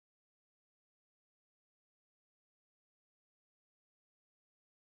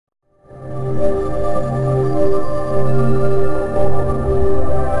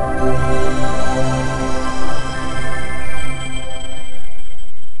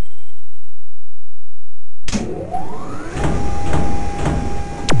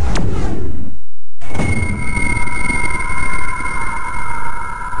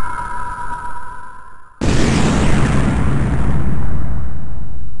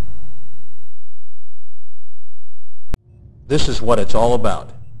This is what it's all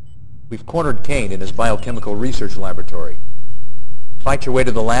about. We've cornered Kane in his biochemical research laboratory. Fight your way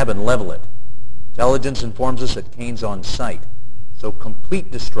to the lab and level it. Intelligence informs us that Kane's on site, so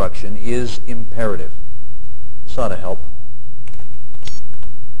complete destruction is imperative. This ought to help.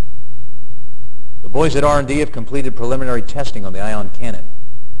 The boys at R&D have completed preliminary testing on the ion cannon,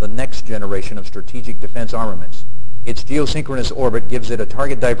 the next generation of strategic defense armaments. Its geosynchronous orbit gives it a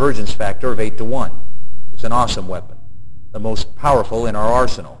target divergence factor of 8-to-1. It's an awesome weapon, the most powerful in our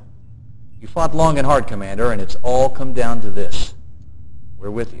arsenal. You fought long and hard, Commander, and it's all come down to this.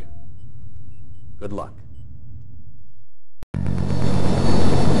 We're with you. Good luck.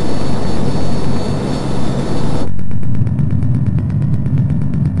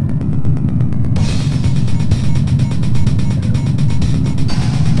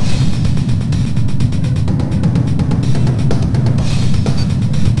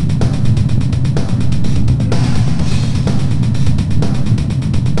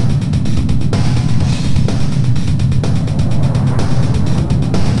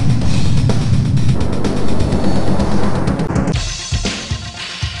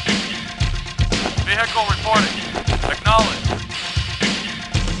 Vehicle reporting. Acknowledge.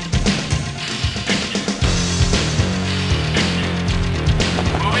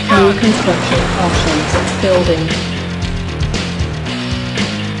 Moving New out. construction options. Building.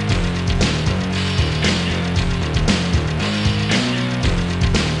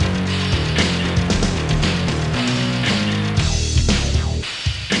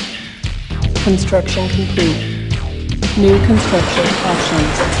 Construction complete. New construction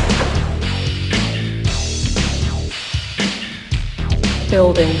options.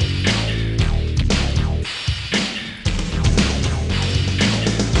 Building.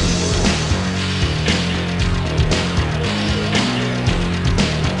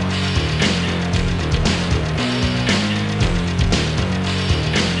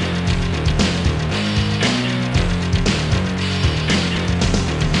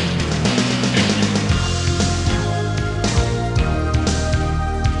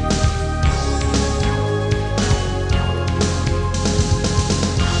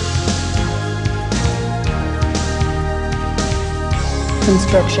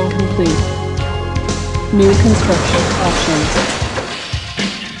 Construction complete. New construction options.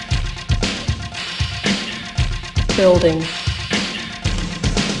 Building.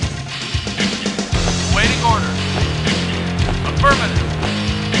 Waiting order. Affirmative.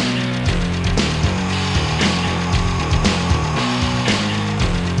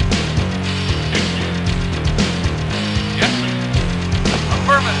 Yes, sir.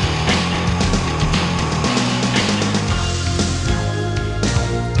 Affirmative.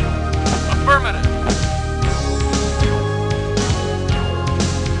 Affirmative.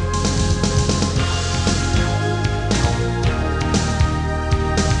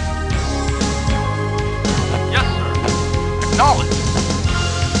 Yes, sir. Acknowledge.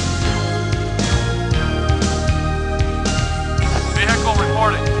 Vehicle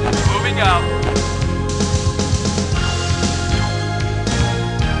reporting. Moving out.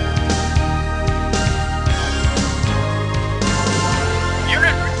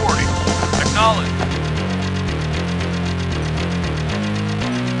 Unit reporting. Acknowledge.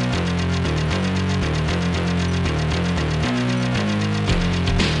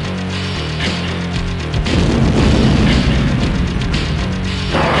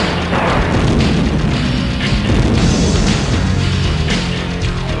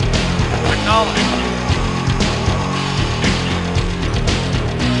 Acknowledge.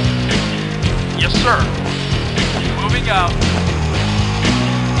 Yes, sir. Moving out.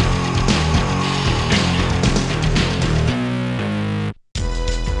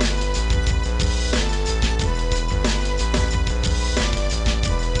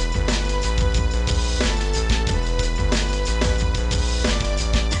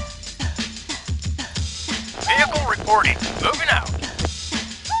 Vehicle reporting. Moving out.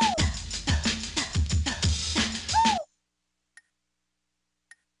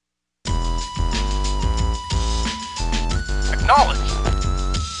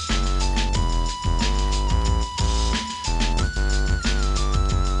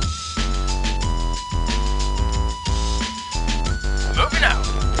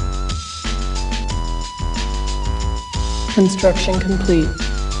 Construction complete.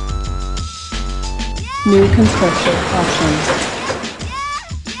 New construction options.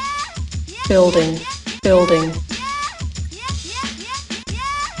 Building. Building.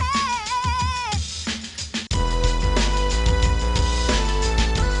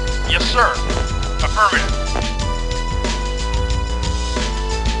 Yes, sir. Affirmative.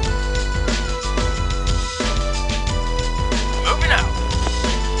 Moving out.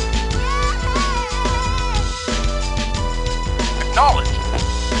 Acknowledged.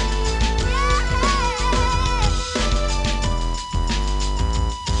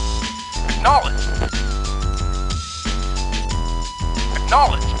 Acknowledged.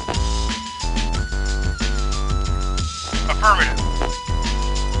 Acknowledged. Affirmative.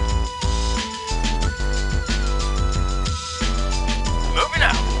 Moving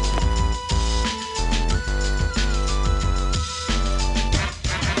out.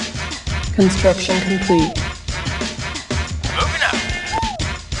 Construction complete. Moving out.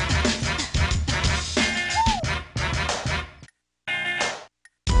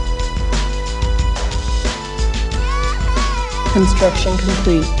 Construction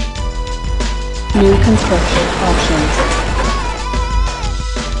complete. New construction options.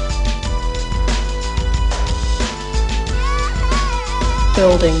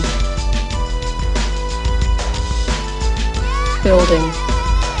 Building. Building.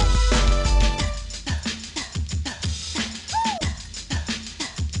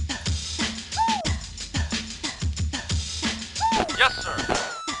 Yes, sir.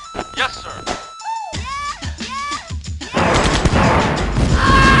 Yes, sir.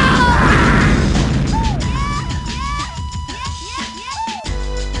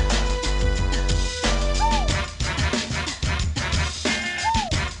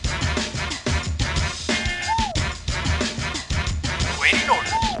 Awaiting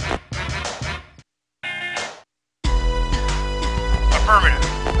orders. Affirmative.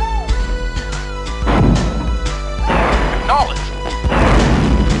 Acknowledged.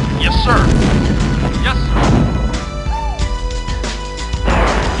 Yes, sir. Yes, sir.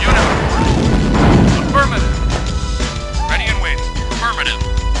 Unit reporting. Affirmative. Ready and waiting. Affirmative.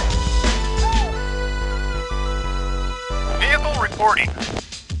 Vehicle reporting.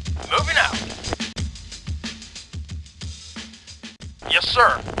 Moving out. Yes,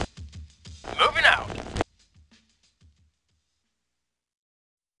 sir. Moving out.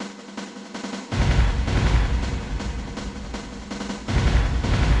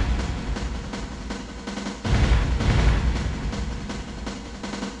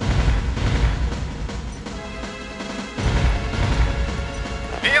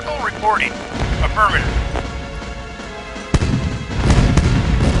 Vehicle reporting. Affirmative.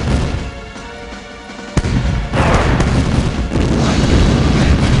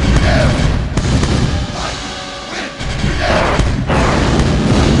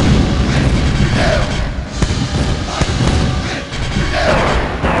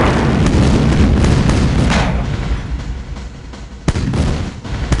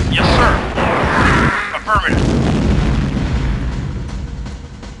 Yes, sir. Affirmative.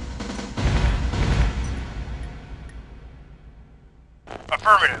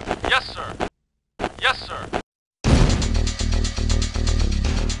 Affirmative. Yes, sir. Yes, sir.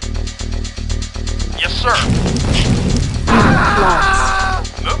 Yes, sir. Unit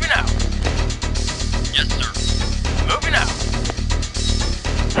lost. Moving out. Yes, sir. Moving out.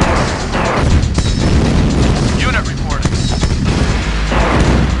 Unit reporting.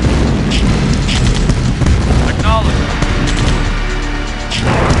 Acknowledged.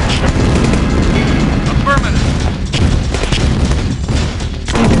 Affirmative.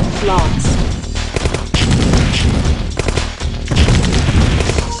 Unit lost.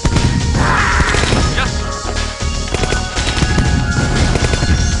 Yes, sir.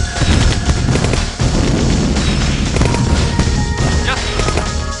 Yes, sir.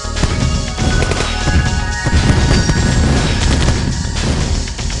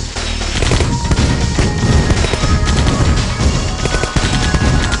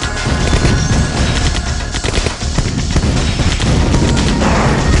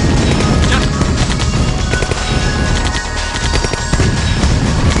 Yes, sir.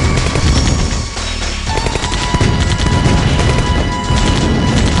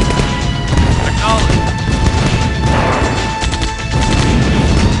 Acknowledged.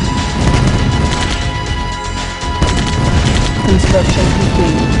 Construction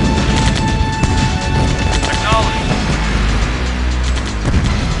complete. Acknowledged.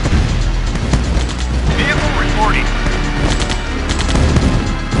 Vehicle reporting.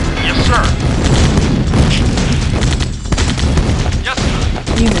 Yes, sir. Yes, sir.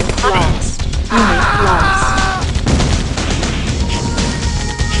 Unit lost. Unit lost.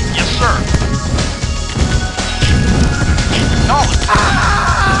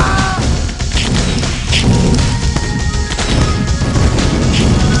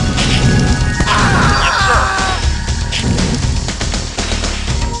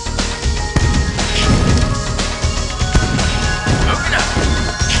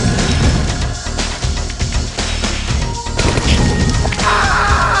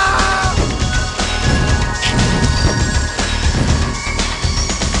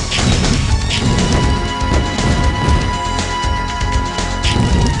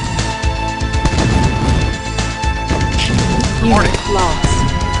 Unit lost.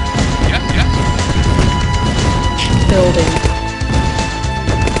 Yes, yes. Building.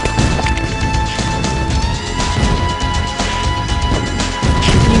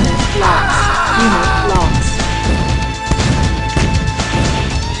 Unit lost. Unit lost.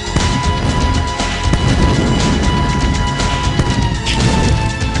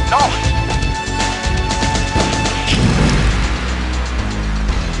 Acknowledged.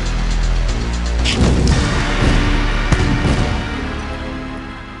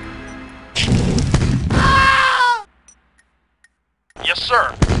 Yes, sir.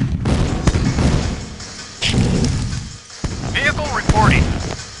 Vehicle reporting.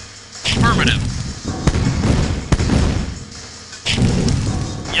 Affirmative.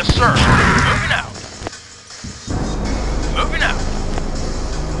 Yes, sir. Moving out. Moving out.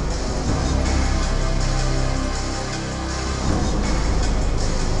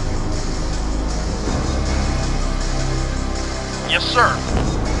 Yes, sir.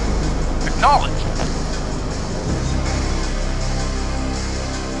 Acknowledged.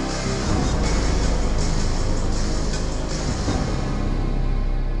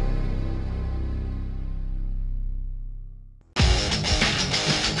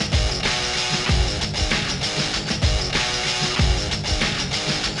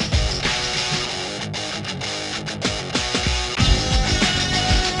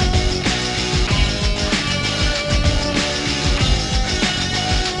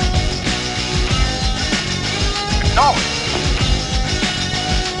 Acknowledged.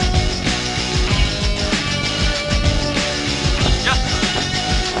 Yes, sir.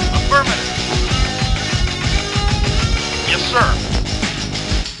 Affirmative. Yes, sir.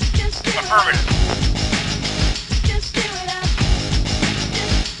 Affirmative. Just do it up.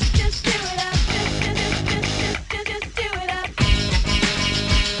 Just do it up.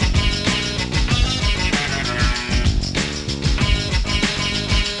 Just do it up. Just do it up. Just do it up.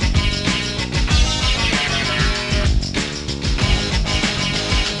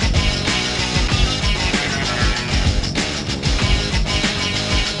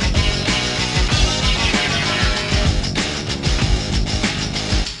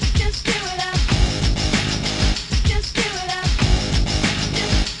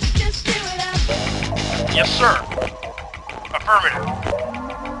 Just do it up. Yes, sir. Affirmative.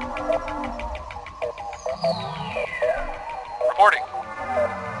 Reporting.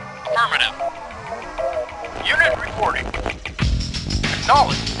 Affirmative. Unit reporting.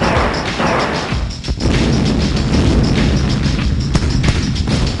 Acknowledged.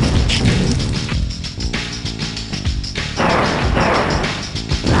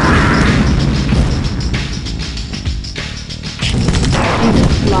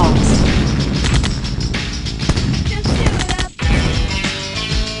 Unit lost. Just do it up.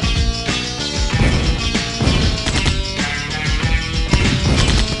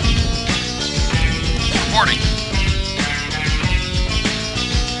 Reporting.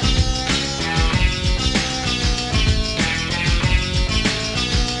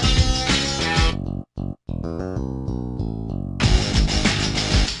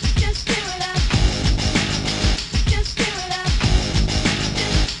 Just do it up. Just do it up.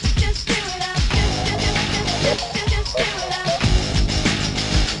 Just do it up. Just do it up.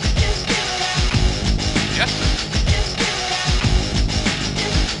 Just do it up. Yes, sir. Just do it up.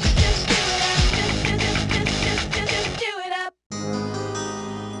 Just do it up. Just do it up.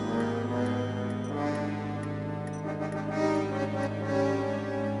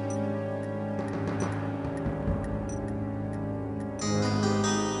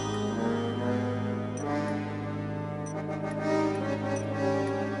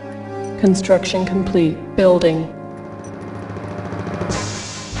 Construction complete. Building.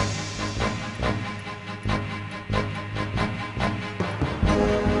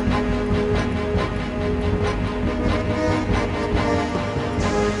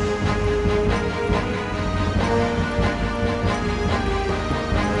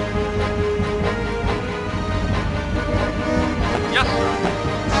 Yes, sir.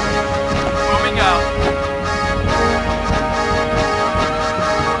 Moving out.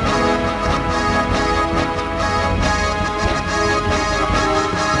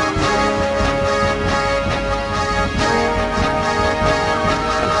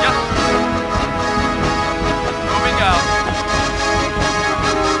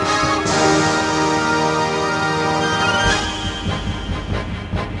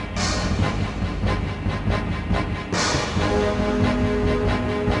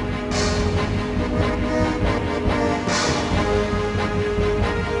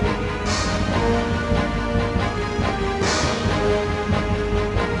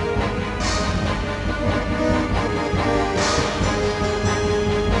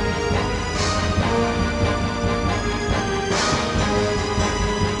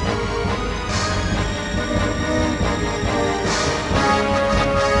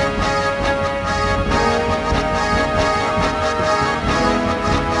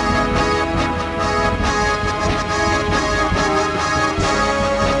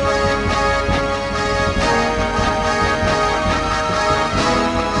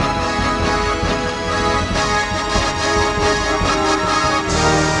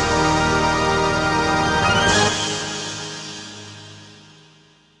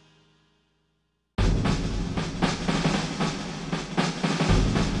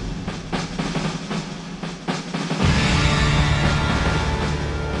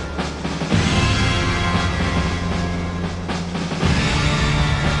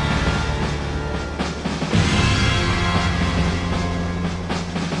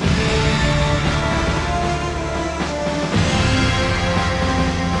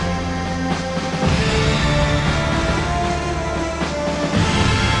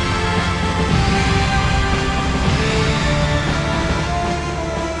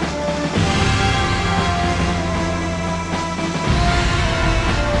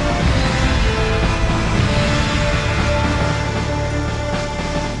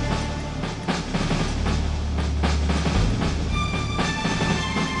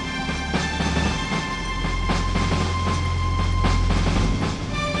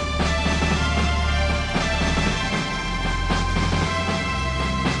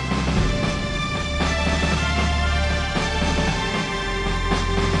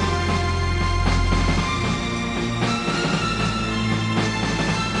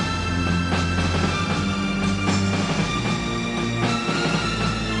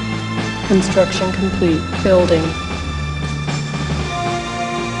 Construction complete. Building.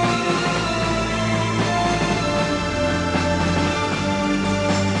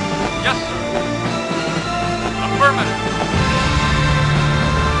 Yes, sir. Affirmative.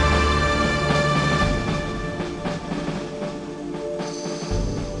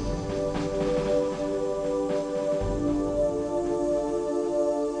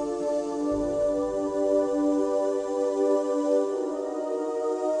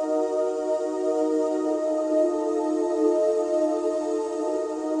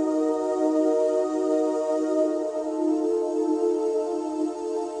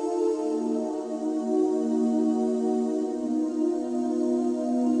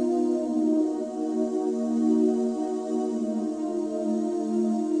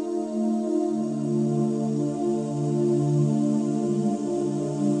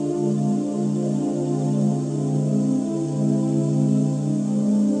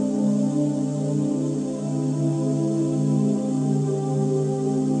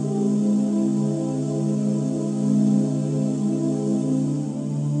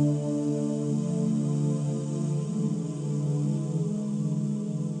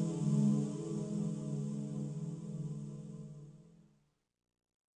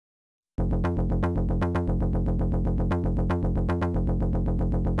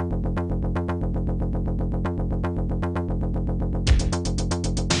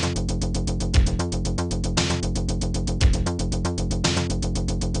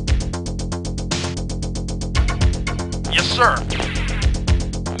 Yes, sir.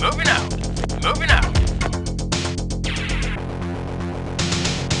 Moving out. Moving out.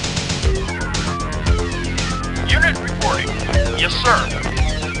 Unit reporting. Yes, sir.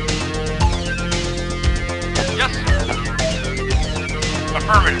 Yes, sir.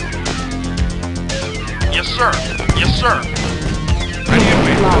 Affirmative. Yes, sir. Yes, sir. Ready and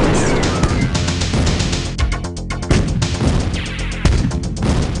waiting. Lost.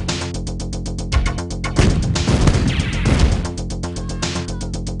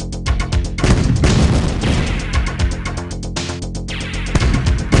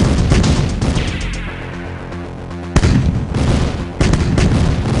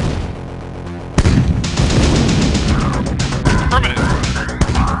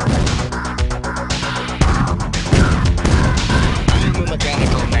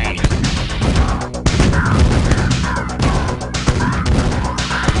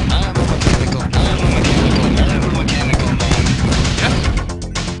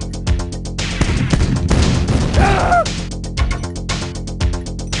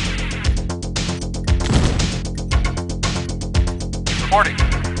 Reporting.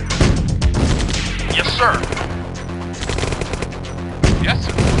 Yes, sir. Yes,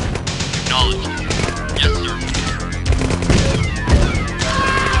 sir. Acknowledged. Yes, sir.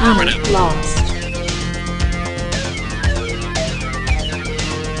 Unit lost.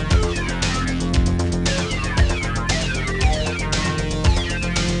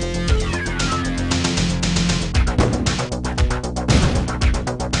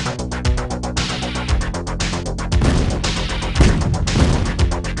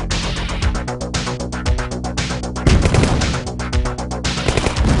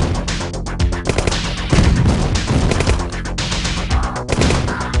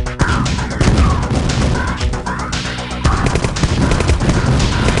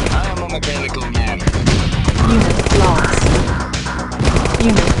 Unit lost.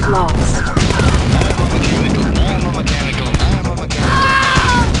 Unit lost.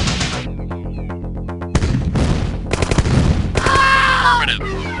 Affirmative.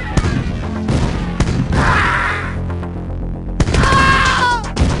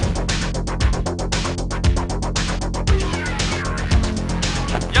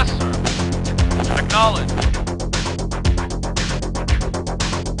 Yes, sir. Acknowledged.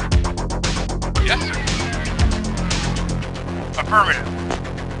 Yes, sir. Affirmative.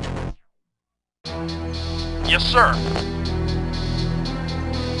 Yes, sir.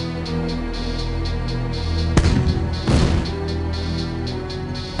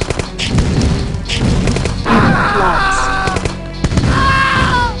 Unit lost.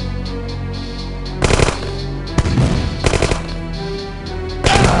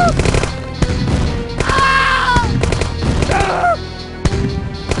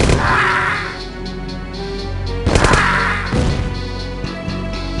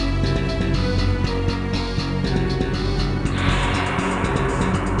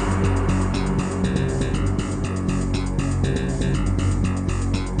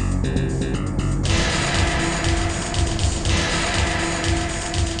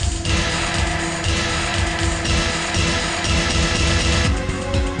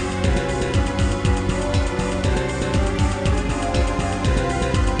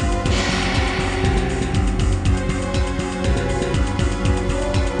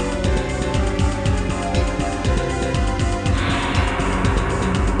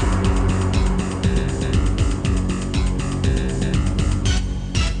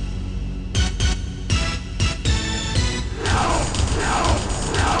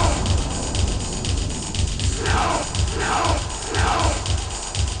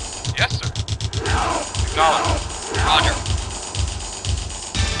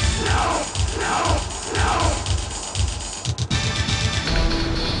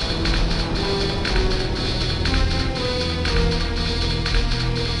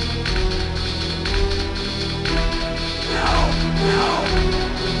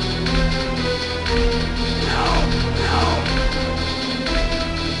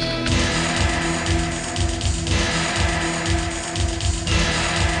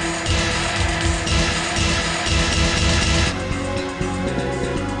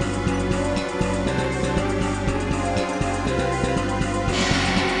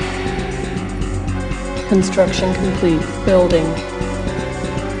 Construction complete. Building.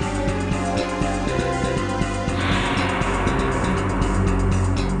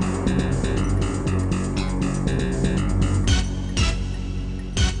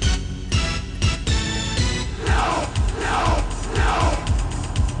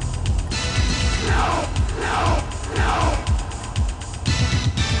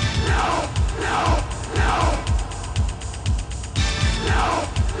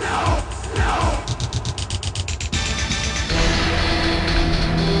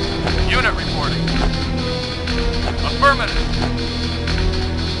 Unit reporting. Affirmative.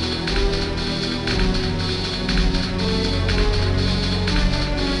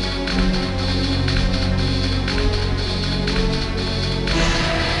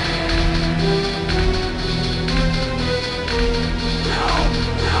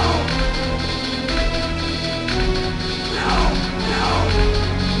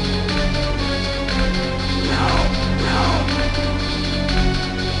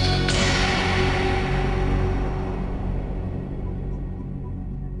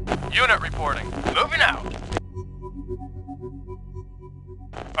 Unit reporting. Moving out.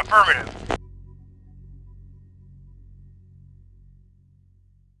 Affirmative.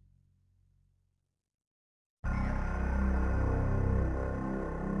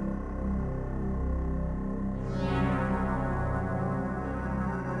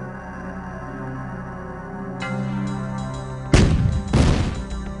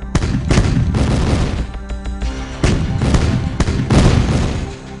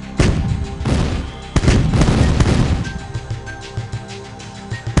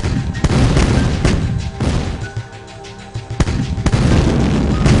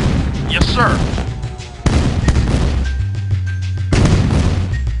 Yes, sir.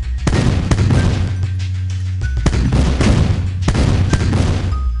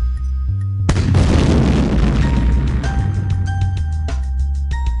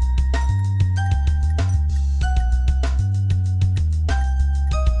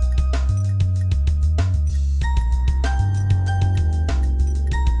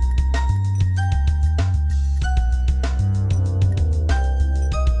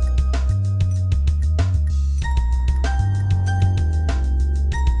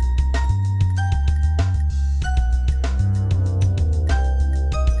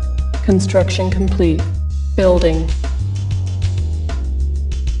 Construction complete. Building.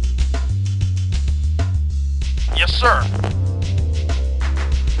 Yes, sir.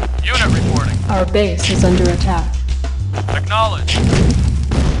 Unit reporting. Our base is under attack. Acknowledge.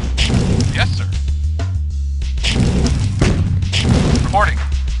 Yes, sir. Reporting.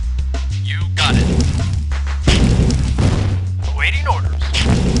 You got it. Awaiting orders.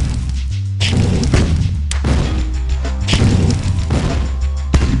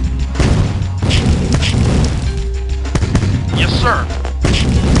 Yes, sir.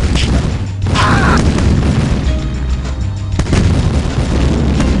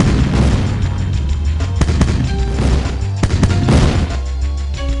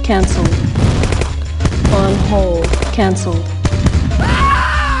 Cancelled. On hold. Cancelled.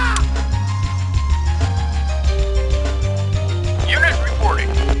 Unit reporting.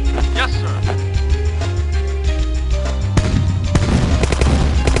 Yes, sir.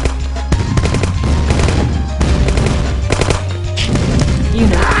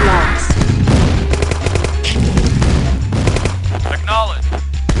 Unit lost. Acknowledge.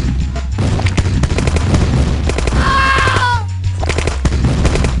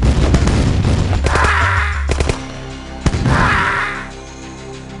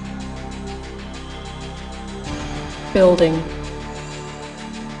 Building.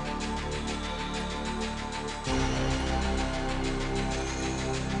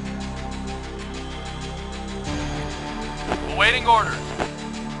 Awaiting orders.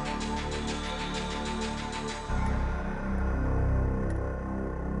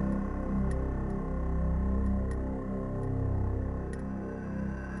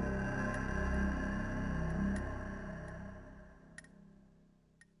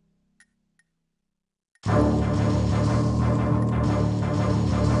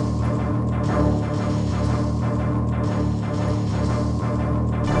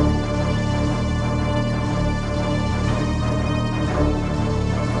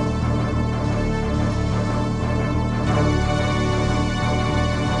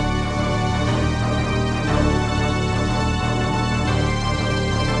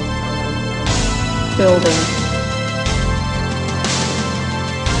 Building.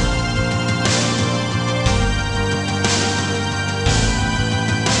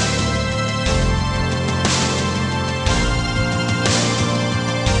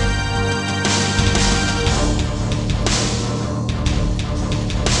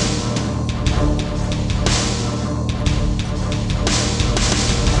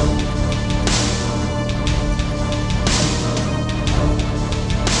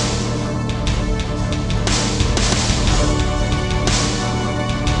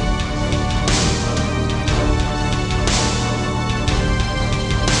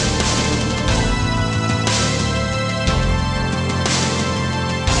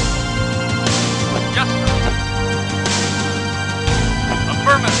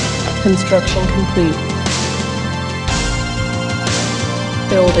 Construction complete.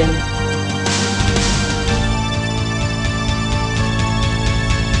 Building.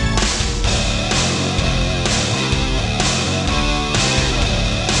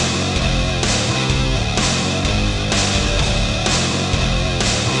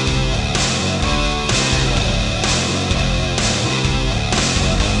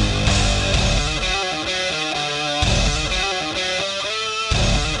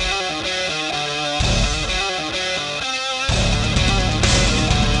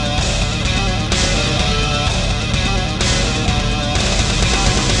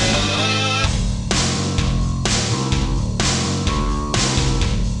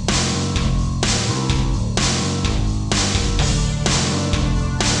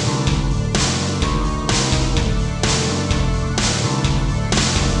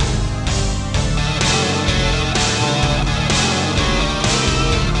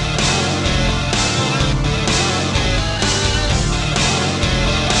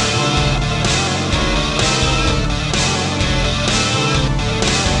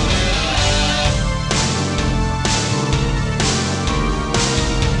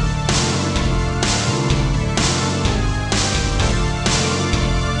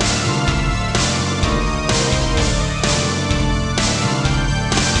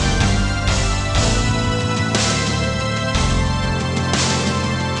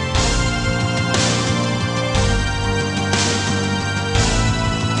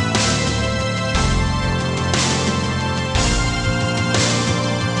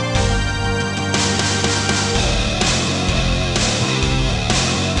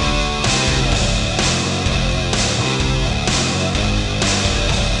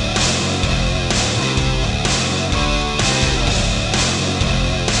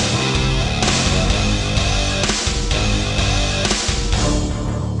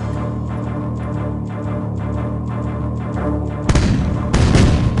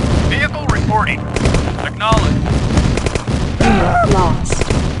 Vehicle reporting. Acknowledge. Unit lost.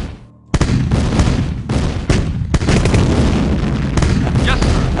 Yes,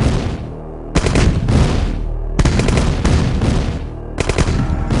 sir.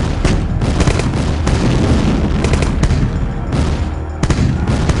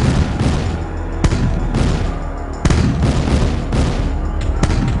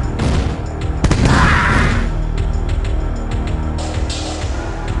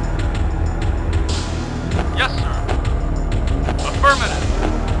 Yes, sir. Affirmative.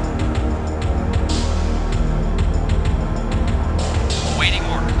 Awaiting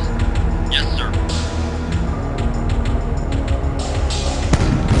orders. Yes, sir.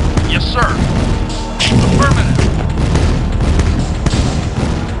 Yes, sir. Affirmative.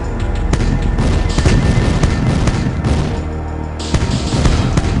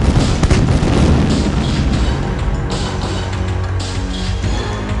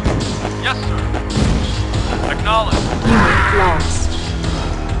 Yes, sir. Acknowledge. Unit lost.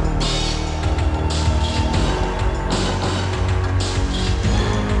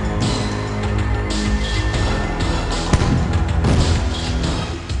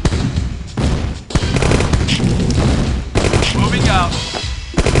 Moving out.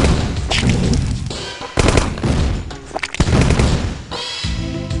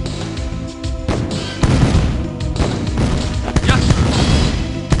 Yes, sir.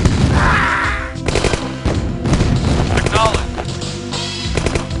 Acknowledge.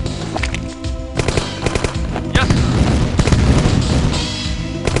 Yes, sir.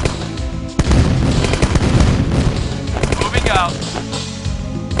 Moving out.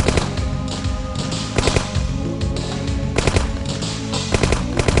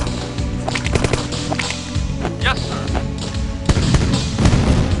 Yes, sir.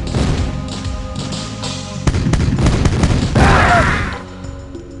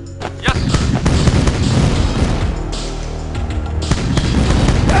 Yes, sir.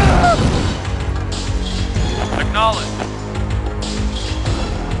 Acknowledge.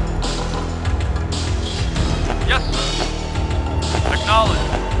 Yes, sir. Acknowledge.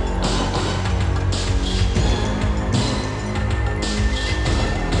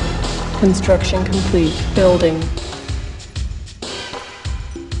 Construction complete. Building.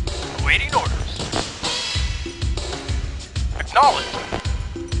 Awaiting orders. Acknowledge.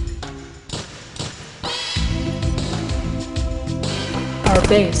 Our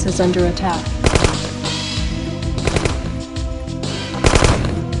base is under attack.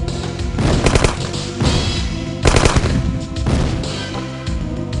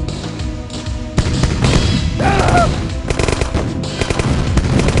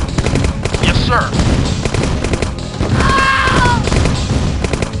 Yes, sir.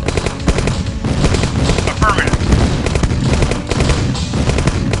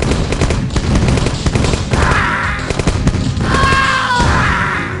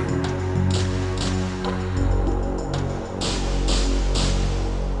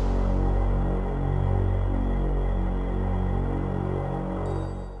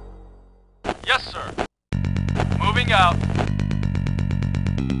 Moving out.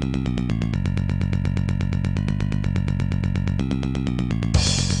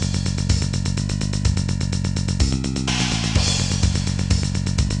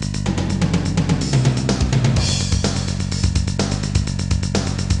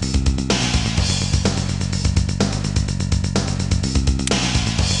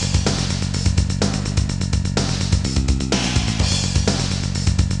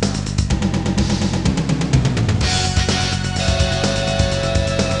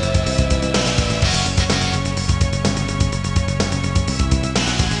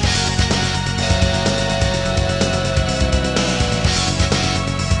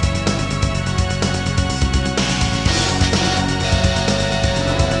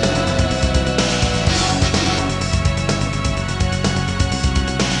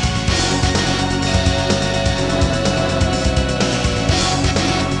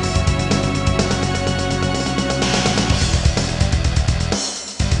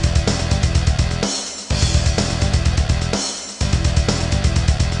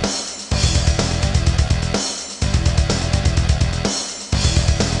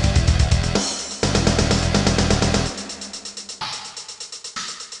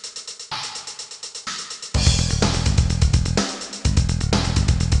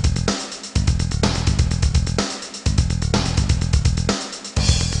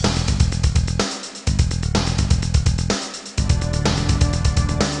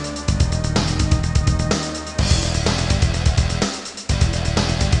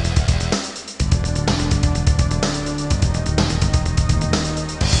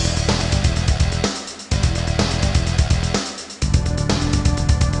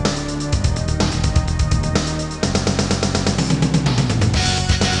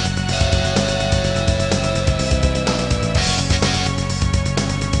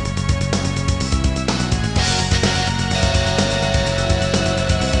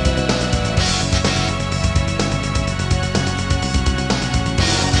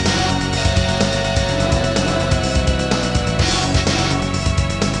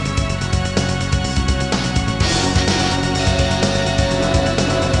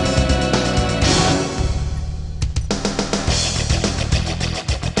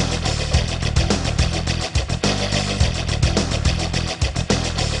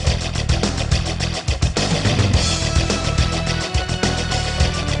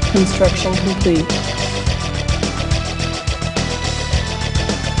 Construction complete.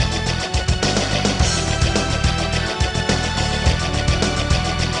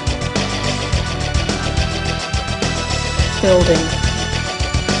 Building.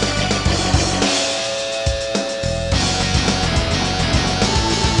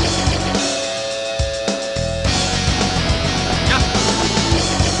 Yes.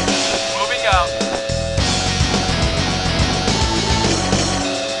 Moving out.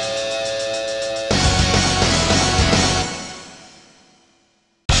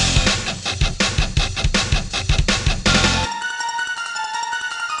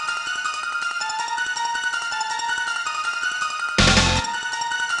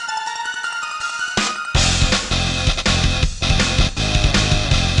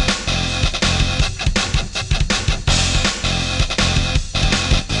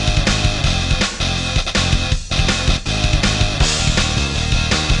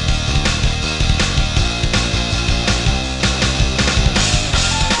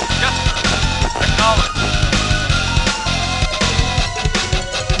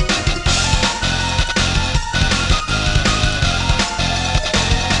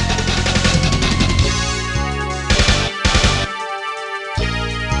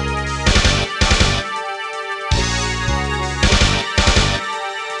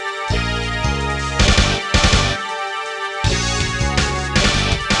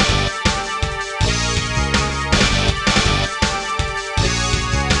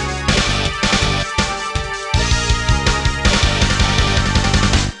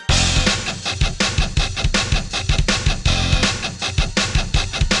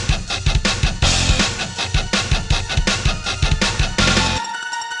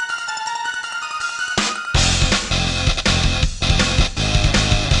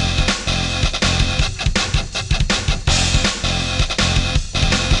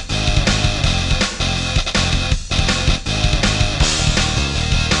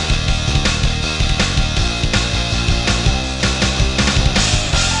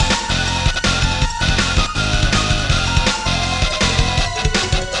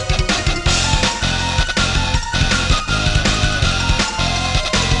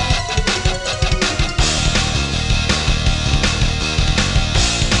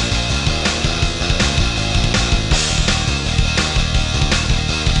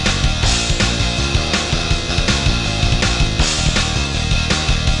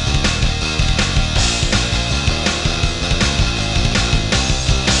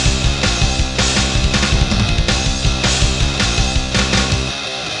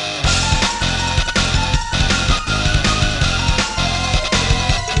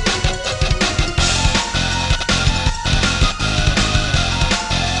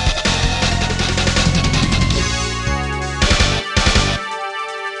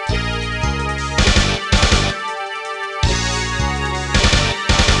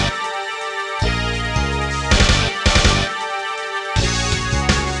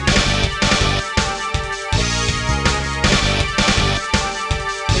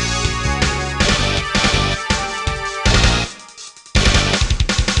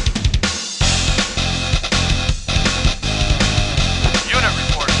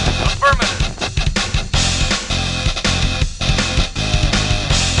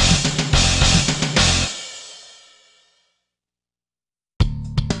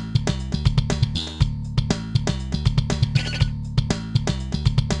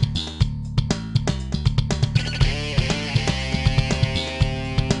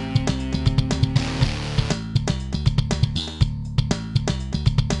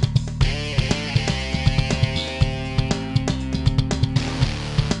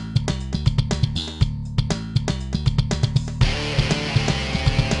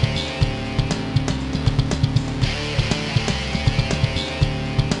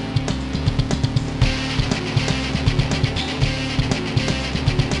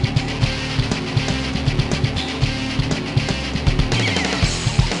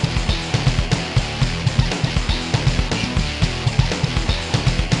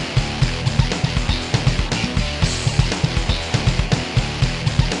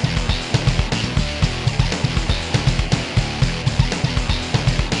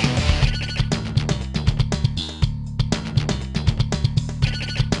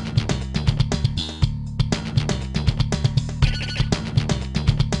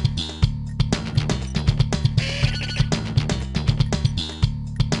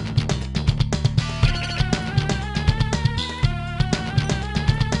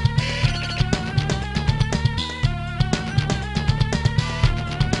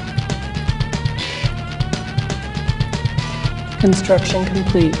 Construction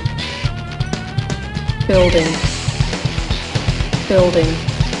complete. Building. Building.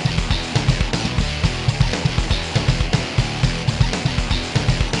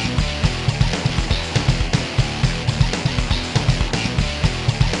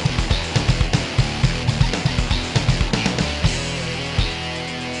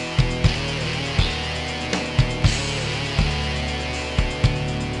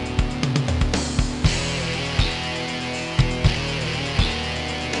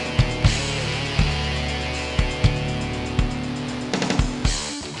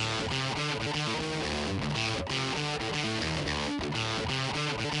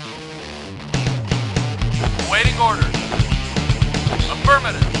 Awaiting orders.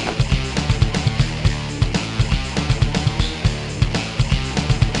 Affirmative.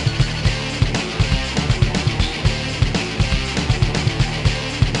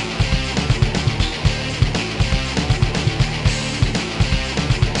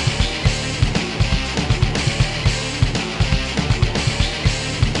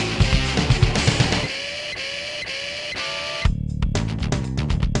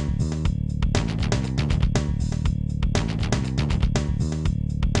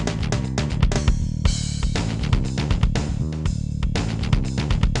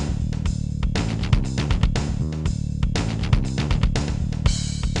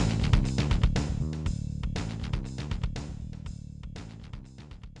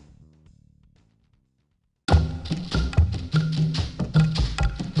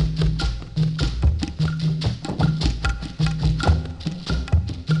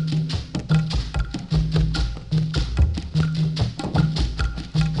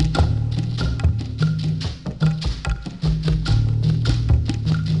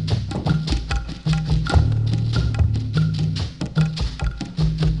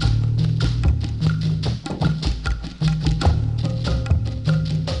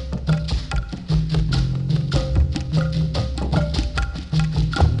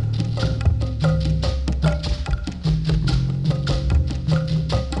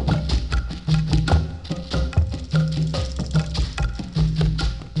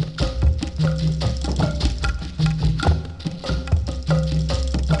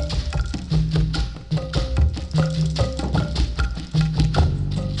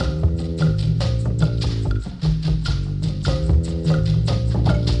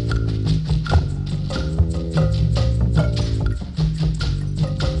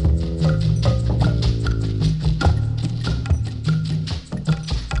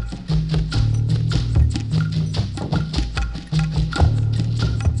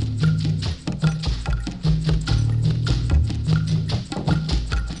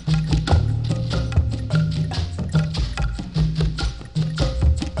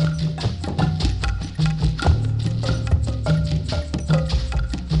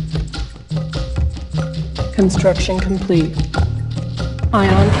 Construction complete.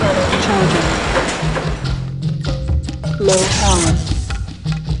 Ion cannon charging. Low power.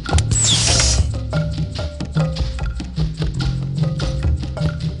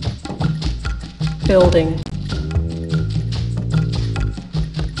 Building.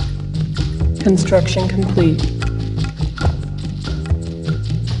 Construction complete.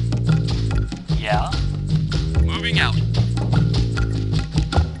 Yeah? Moving out.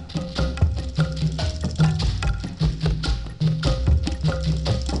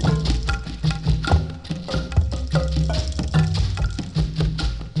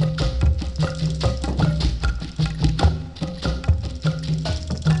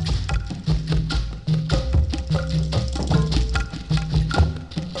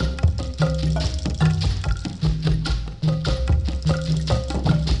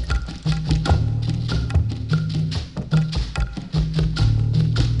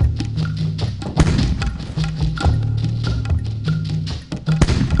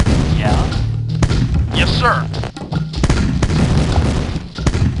 Sir.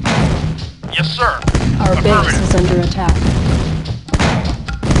 Yes, sir. Our base is under attack.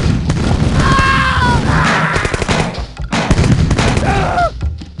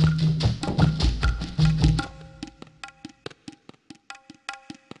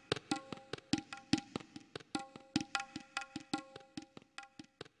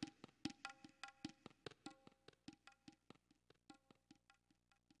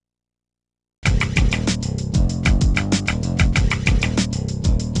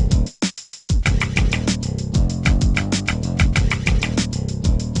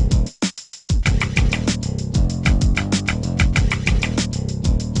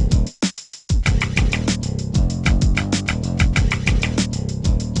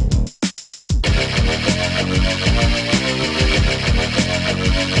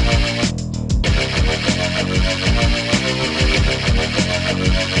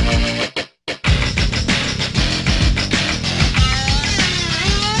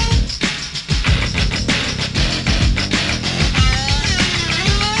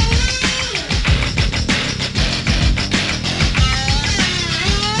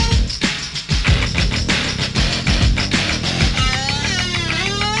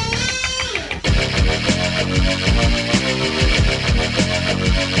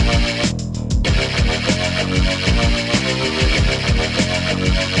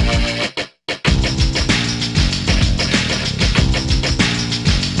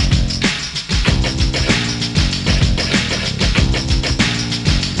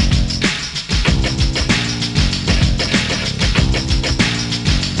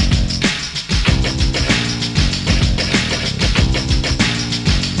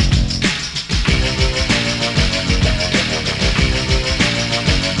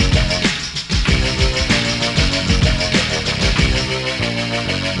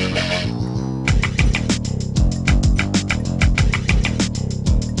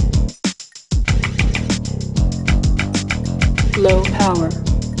 Low power.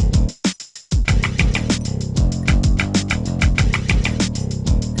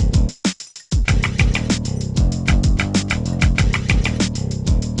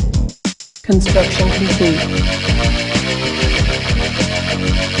 Construction complete.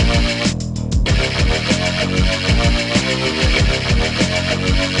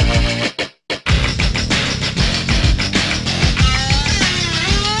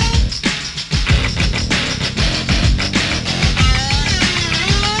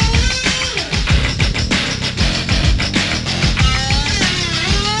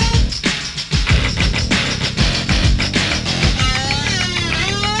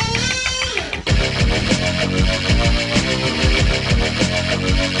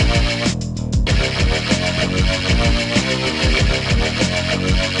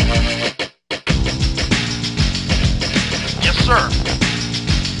 Yes, sir.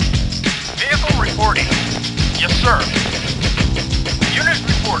 Vehicle reporting. Yes, sir. Unit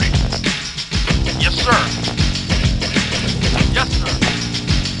reporting. Yes, sir. Yes, sir.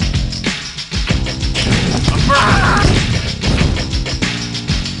 Affirmative.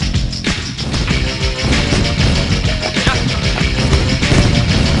 Yes, sir. Unit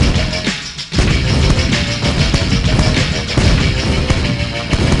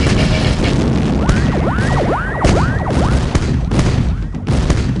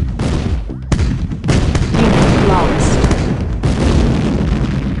lost.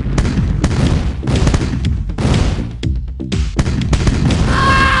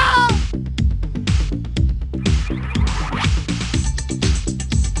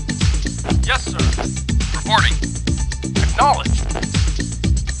 Yes, sir. Reporting. Acknowledged.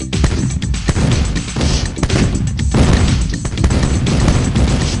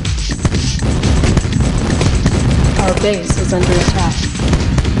 Our base is under attack.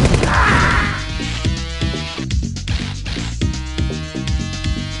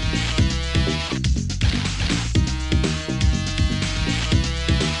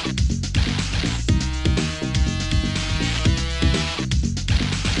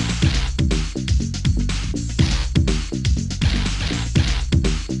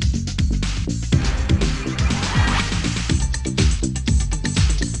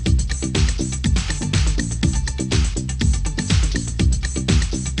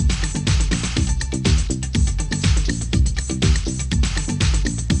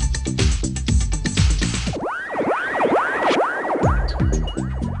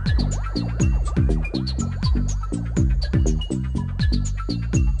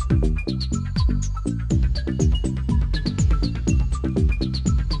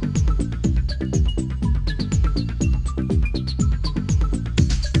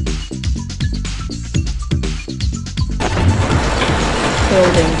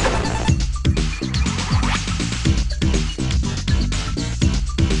 Building.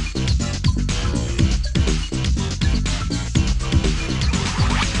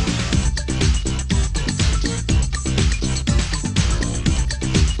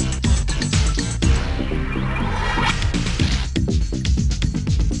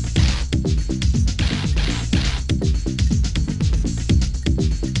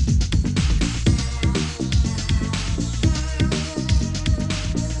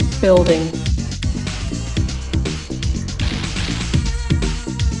 Building.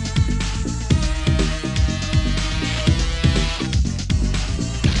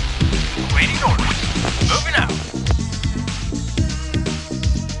 Waiting orders. Moving out.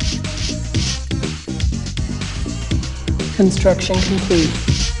 Construction complete.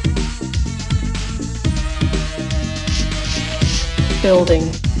 Building.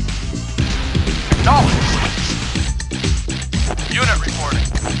 Acknowledged. Unit reporting.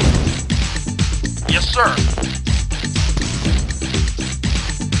 Yes, sir.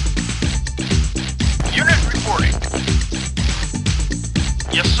 Unit reporting.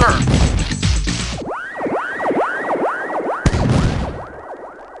 Yes, sir.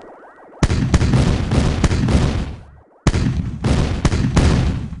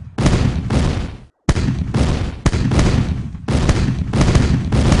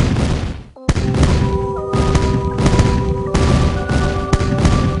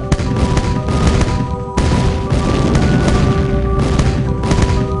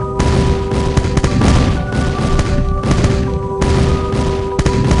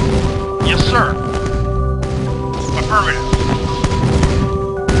 Yes, sir. Affirmative.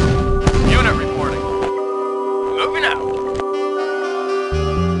 Unit reporting. Moving out.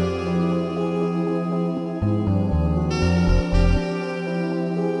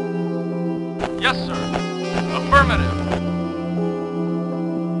 Yes, sir. Affirmative.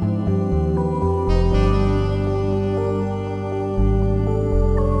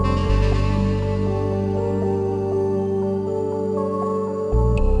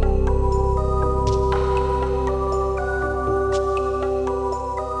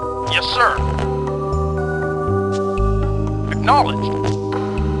 Yes, sir. Acknowledged.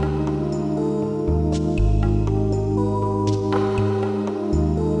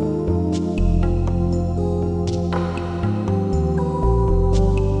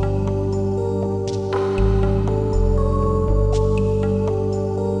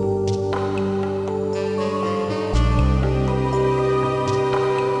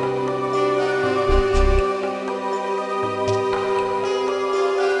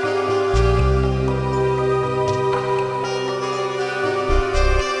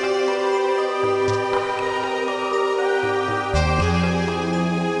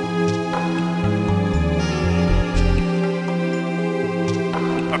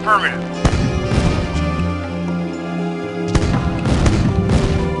 Affirmative.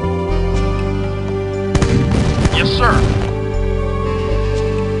 Yes, sir.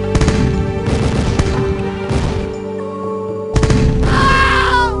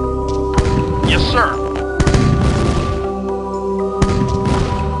 Yes, sir.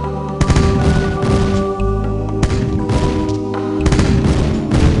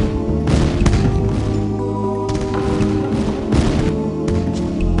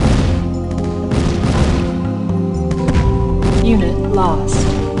 Unit lost.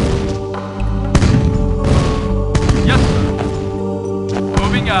 Yes, sir.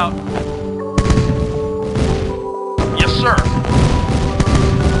 Moving out. Yes, sir.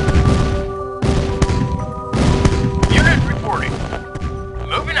 Unit reporting.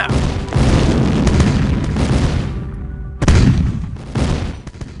 Moving out.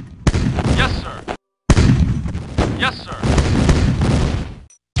 Yes, sir. Yes, sir.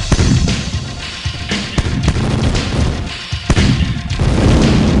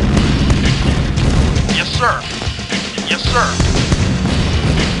 Yes, sir. Yes, sir.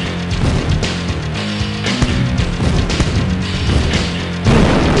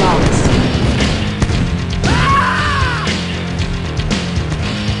 Lost.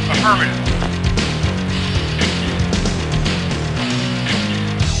 Affirmative.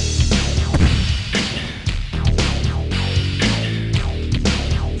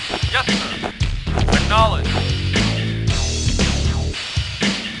 Yes, sir. Acknowledged.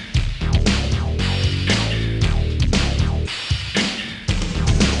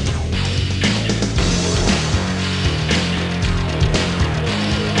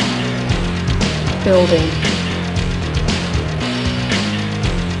 Building.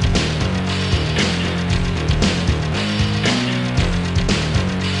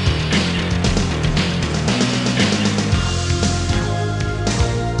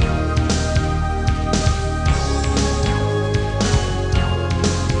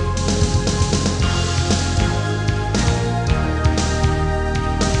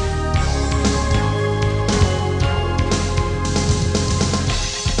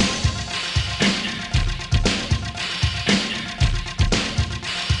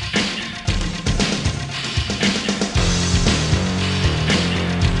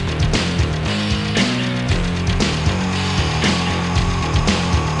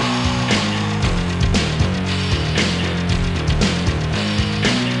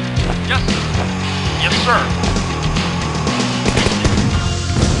 Yes, sir. Yes, sir.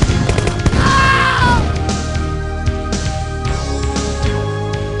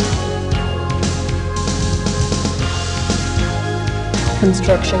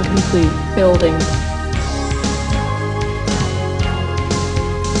 Construction complete. Building.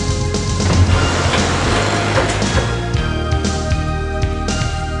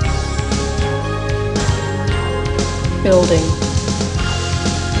 Building.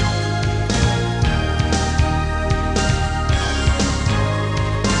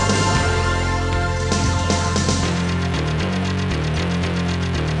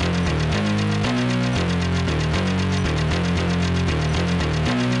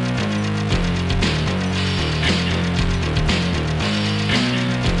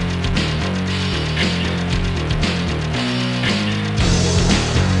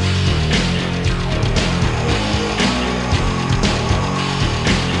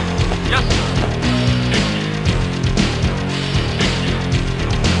 Yes, sir.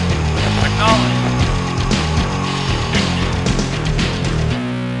 Acknowledged.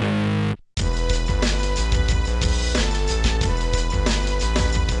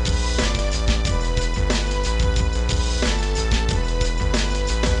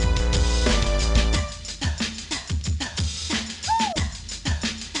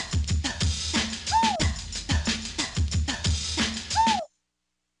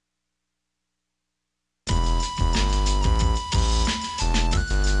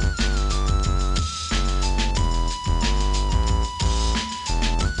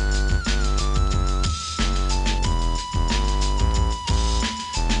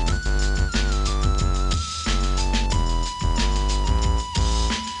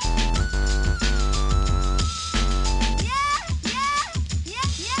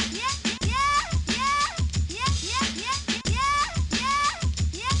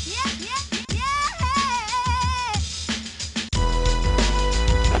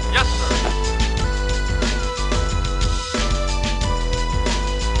 Yes, sir.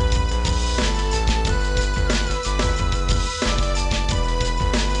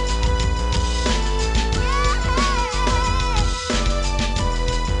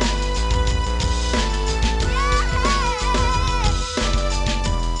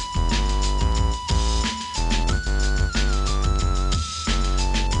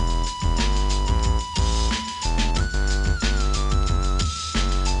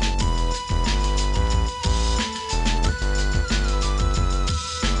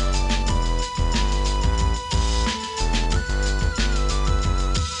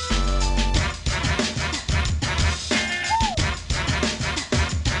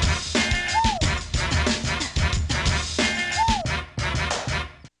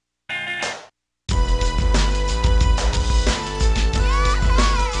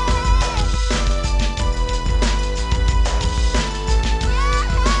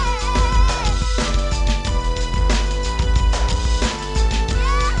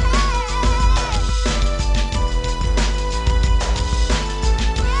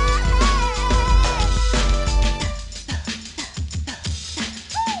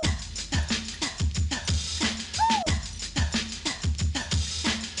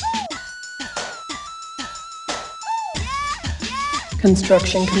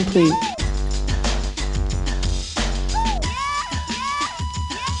 Construction complete.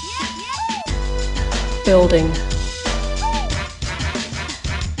 Building.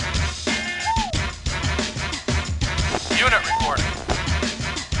 Unit reporting.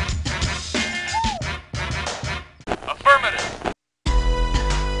 Affirmative.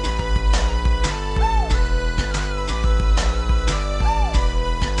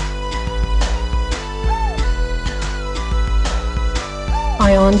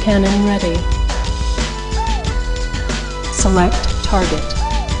 Ion cannon ready. Select target.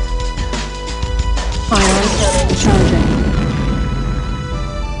 Ion cannon charging.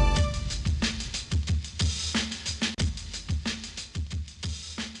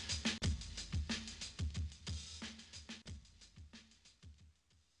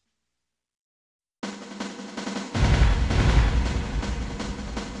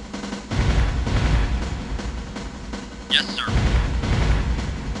 Yes, sir.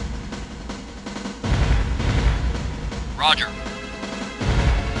 Roger.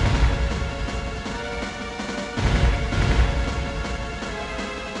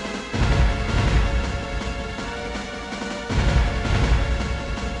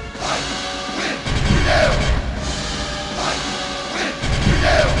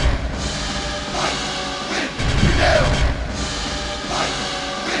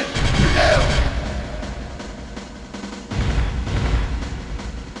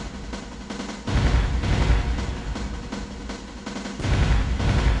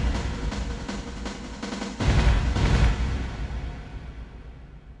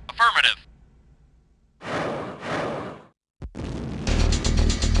 Affirmative.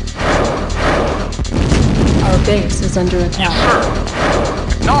 Our base is under attack. Yes,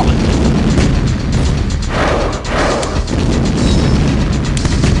 sir. Acknowledged.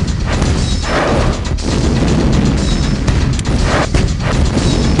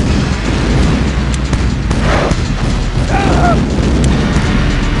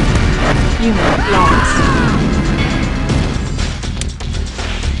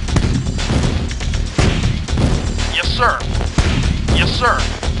 sir. Yes, sir.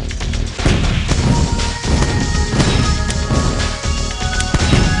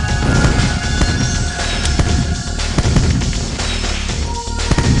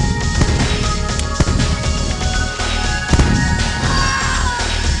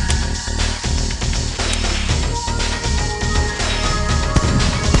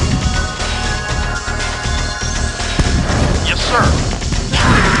 Yes, sir.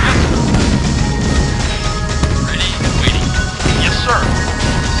 Ready and waiting. Yes, sir.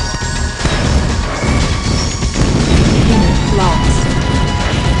 Unit lost.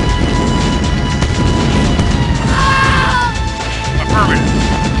 Affirmative.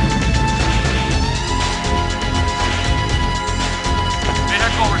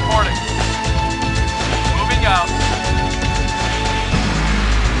 Vehicle reporting. Moving out.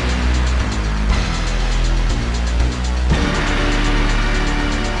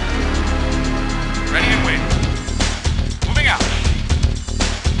 Ready and waiting. Moving out.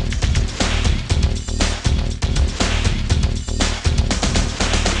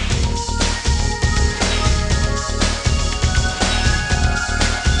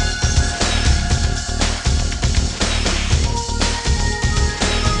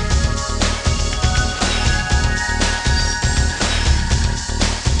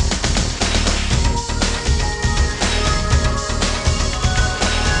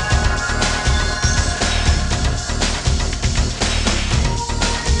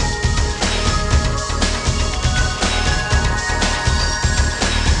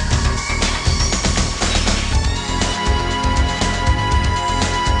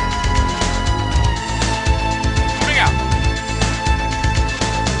 Moving out.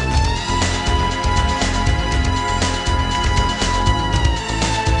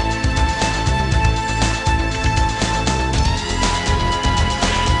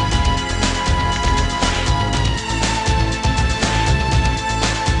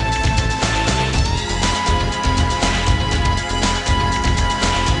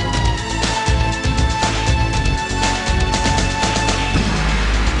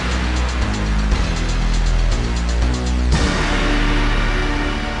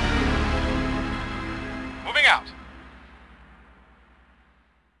 Moving out.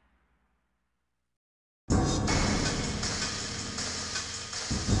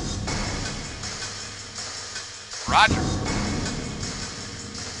 Roger.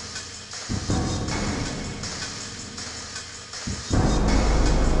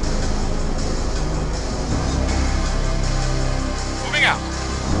 Moving out.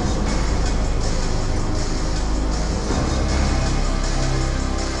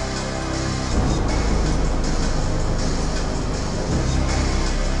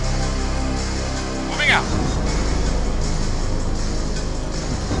 Moving out.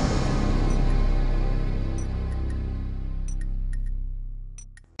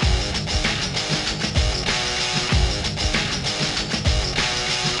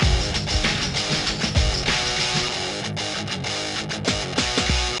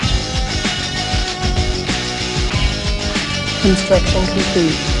 Construction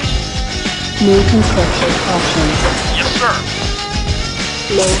complete. New construction options. Yes, sir.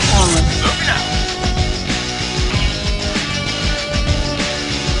 Low power. Moving out.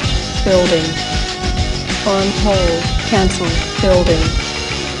 Building. On hold. Cancel. Building.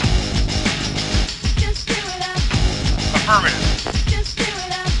 Just do it up. Affirmative. Just do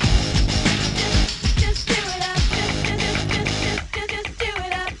it up. Just do it up. Just do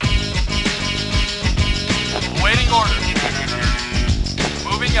it up. Waiting orders.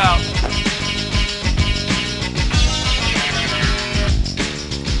 Moving out.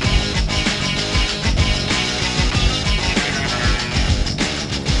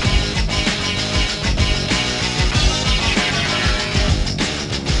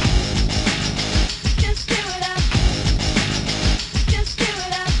 Just do it up. Just do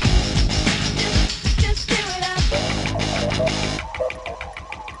it up. Just do it up.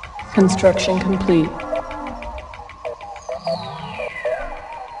 Construction complete.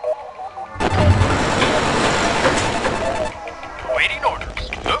 Waiting orders.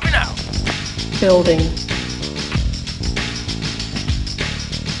 Moving out. Building.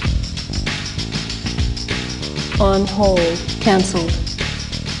 On hold. Cancelled.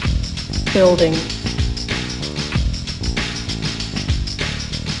 Building.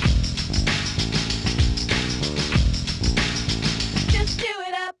 Just do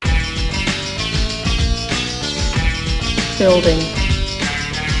it up. Building.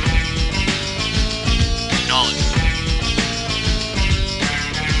 Acknowledged.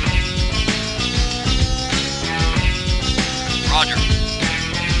 Roger.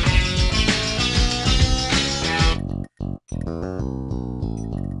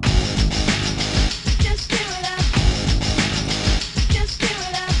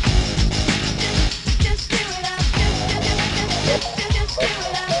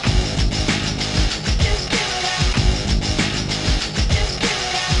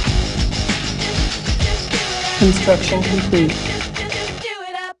 Construction complete. Just do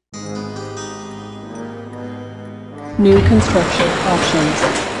it up. New construction options.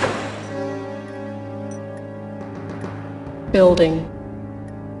 Building.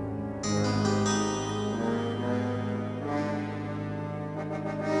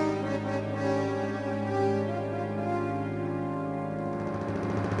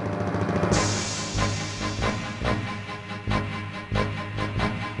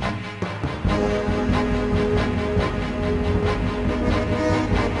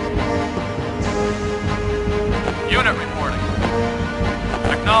 Unit reporting.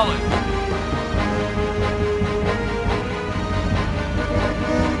 Acknowledged.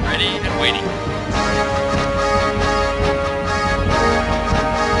 Ready and waiting.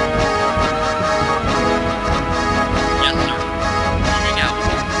 Yes, sir. Moving out.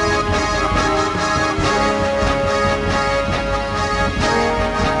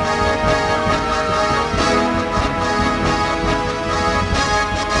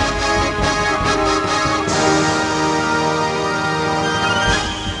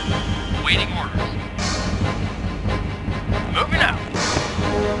 Waiting orders. Moving out.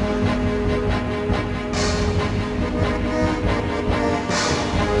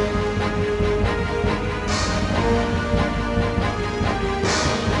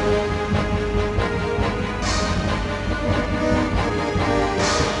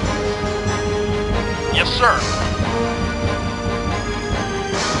 Yes, sir.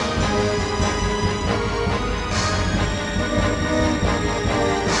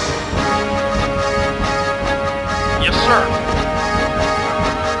 Yes, sir.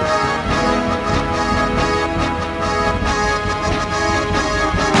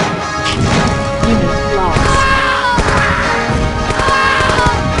 Unit lost.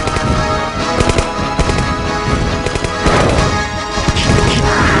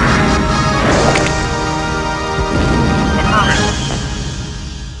 Affirmative.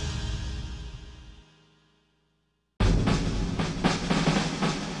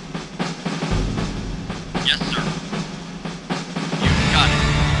 Yes, sir. You've got it.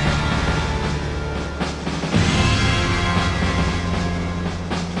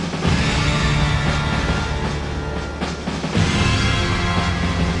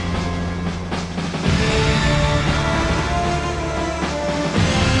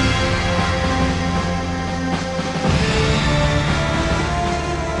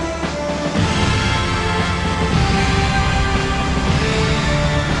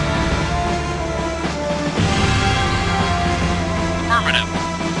 Affirmative.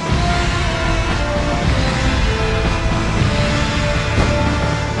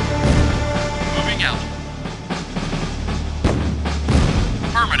 Moving out.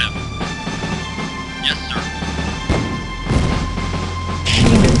 Affirmative. Yes, sir.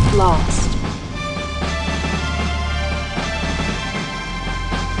 Unit lost.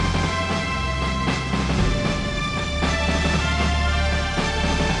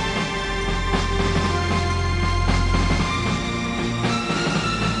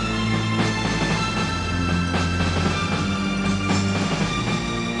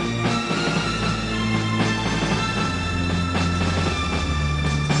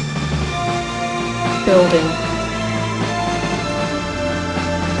 Building.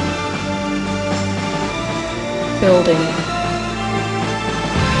 Building.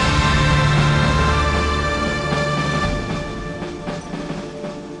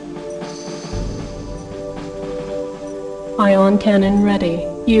 Ion cannon ready.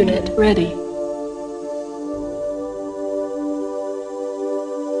 Unit ready.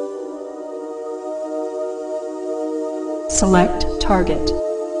 Select target.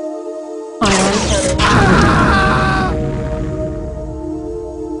 Ion cannon targeted.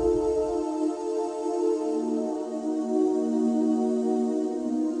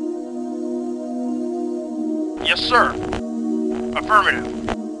 Yes, sir. Affirmative.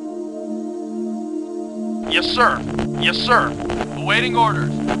 Yes, sir. Yes, sir. Awaiting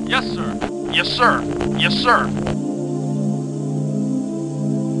orders. Yes, sir. Yes, sir. Yes, sir.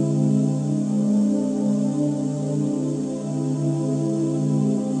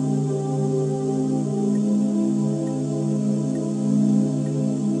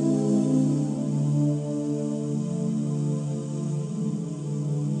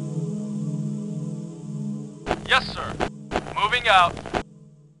 Yes, sir. Moving out.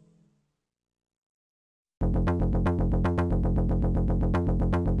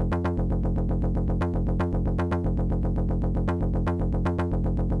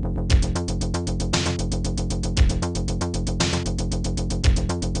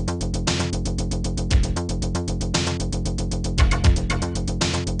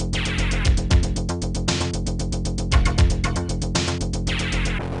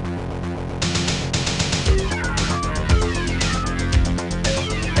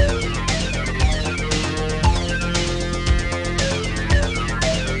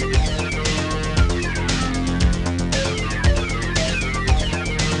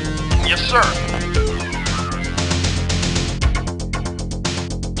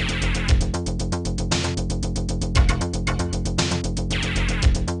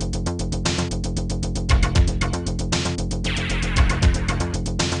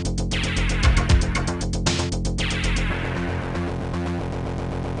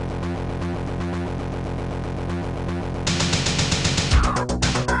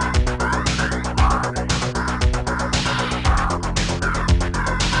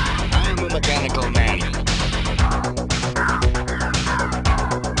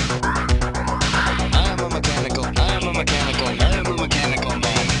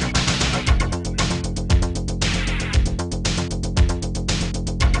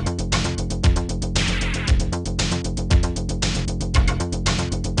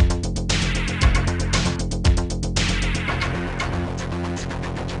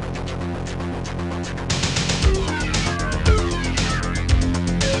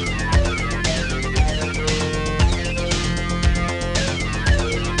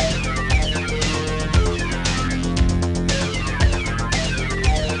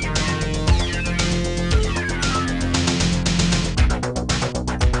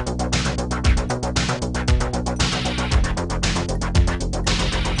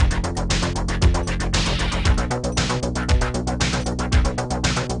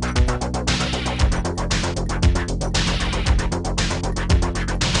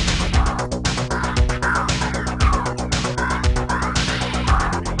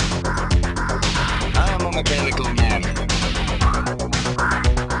 mechanical man.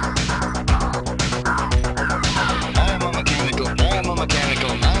 I am a mechanical man.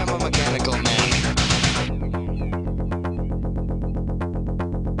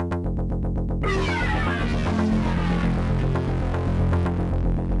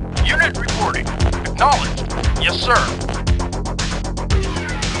 Unit reporting. Acknowledged. Yes, sir.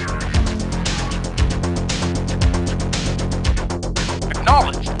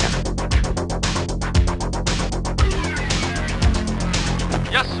 Acknowledged.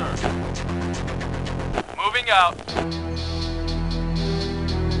 Yes, sir. Moving out.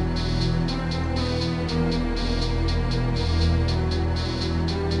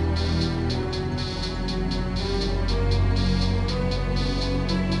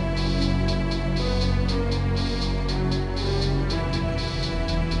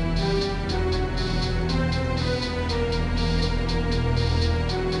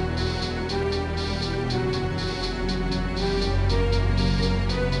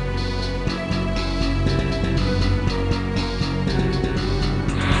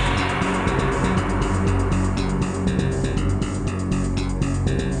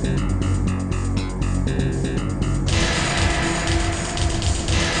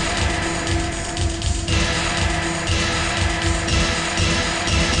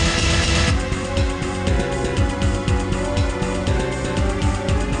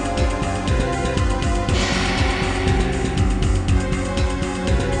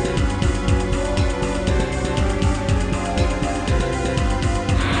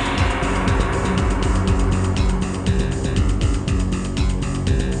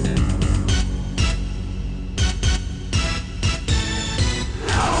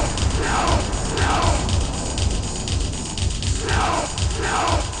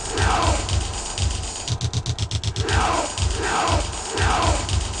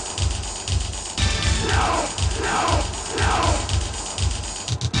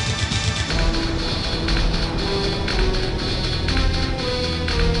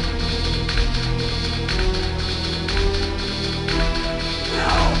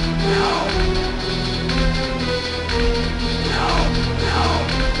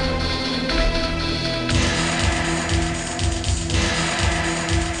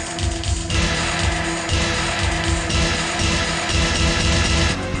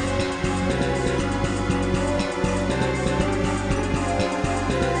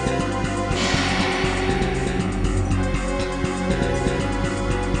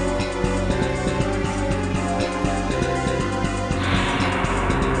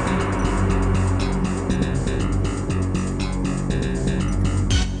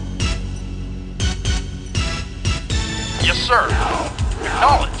 Yes, sir.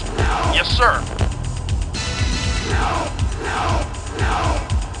 Acknowledged. Yes, sir.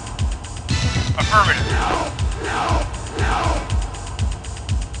 Affirmative.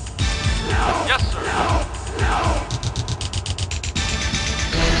 Yes, sir.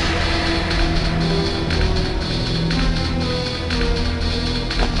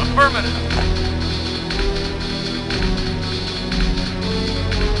 Affirmative.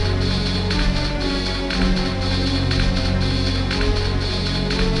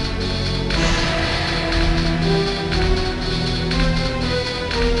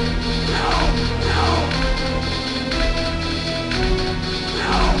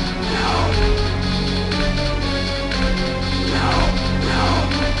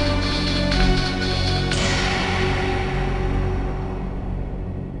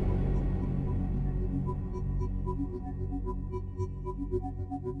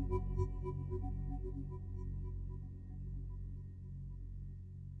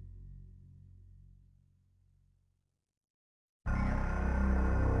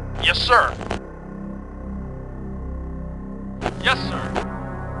 Yes, sir. Yes, sir.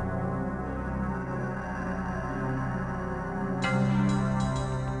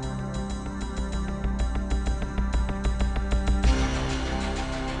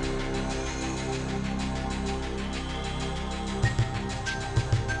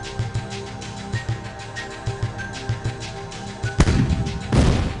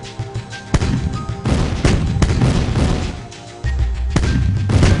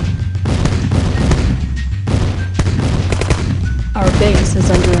 Our base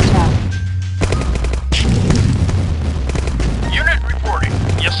is under attack. Unit reporting.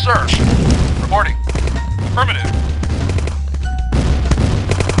 Yes, sir. Reporting. Affirmative.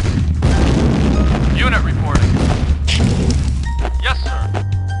 Unit reporting. Yes, sir.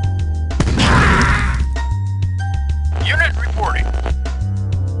 Unit reporting.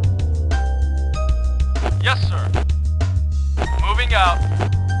 Yes, sir. Moving out.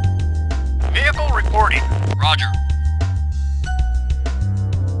 Vehicle Vehicle reporting. Roger.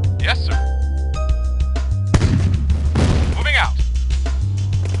 Yes, sir. Moving out.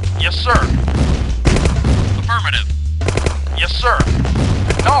 Yes, sir. Affirmative. Yes, sir.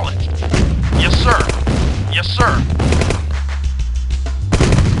 Acknowledged. Yes, sir. Yes, sir.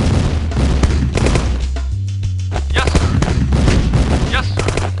 Yes, sir. Yes, sir.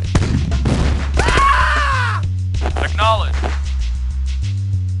 Ah! Acknowledged.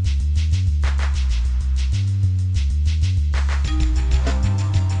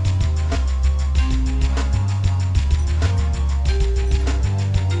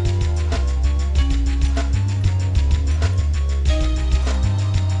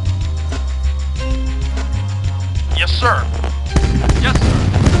 Yes, sir. Yes, sir.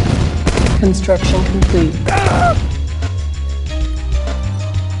 Construction complete.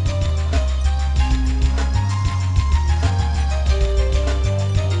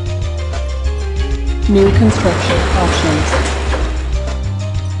 New construction options.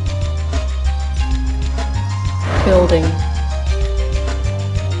 Building.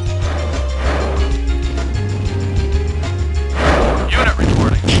 Unit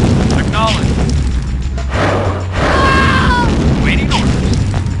reporting. Acknowledged. Waiting orders.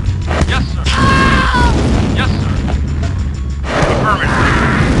 Yes, sir. Yes, sir. Affirmative.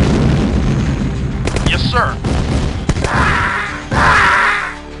 Yes, sir.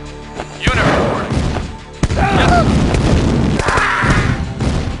 Unit reporting. Yes, sir.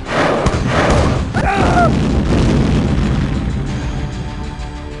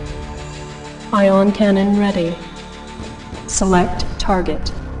 Ion cannon ready. Select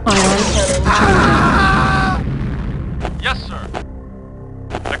target. Ion cannon charging. Yes, sir.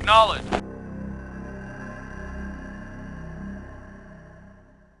 Acknowledged.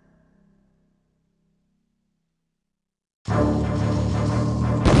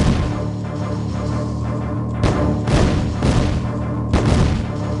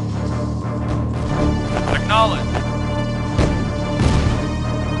 Acknowledged.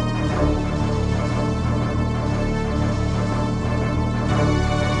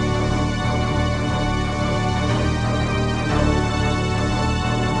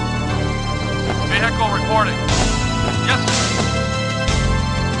 Vehicle reporting. Yes, sir.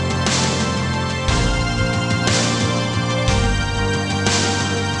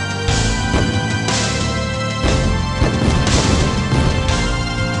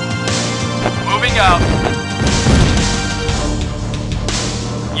 Moving out.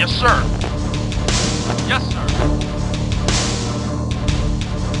 Yes, sir. Yes, sir.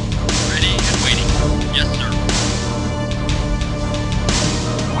 Ready and waiting. Yes, sir.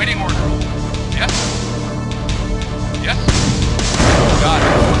 Waiting order. Yes, sir. Yes, sir. Got it.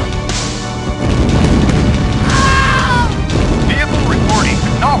 Vehicle reporting.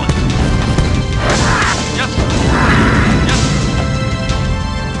 Acknowledged. Yes, sir. Yes, sir.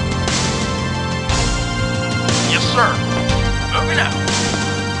 Yes, sir. Moving out.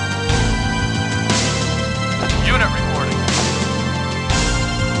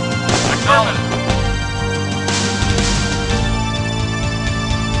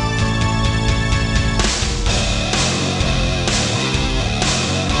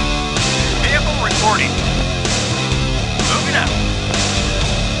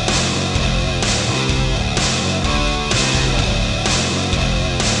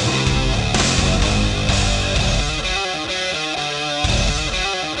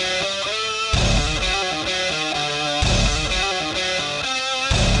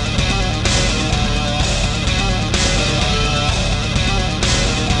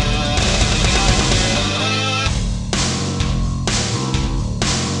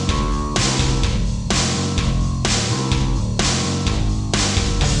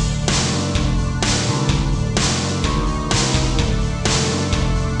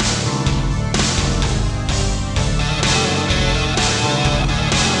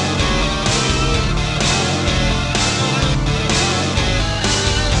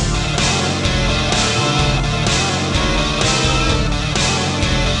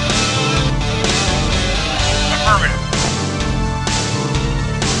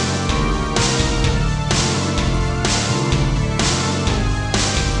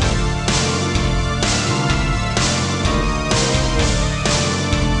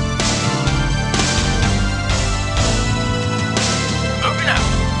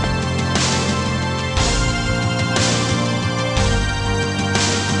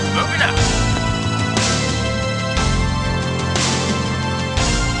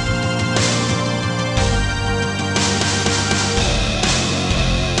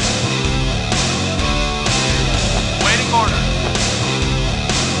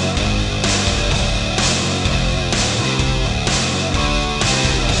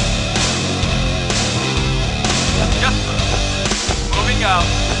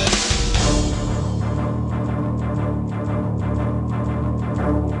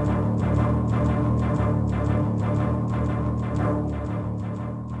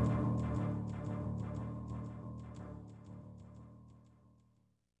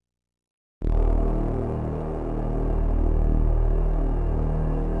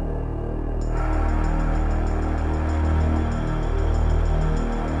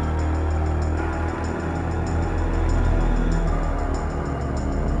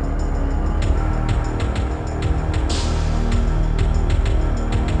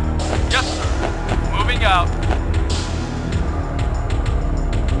 out.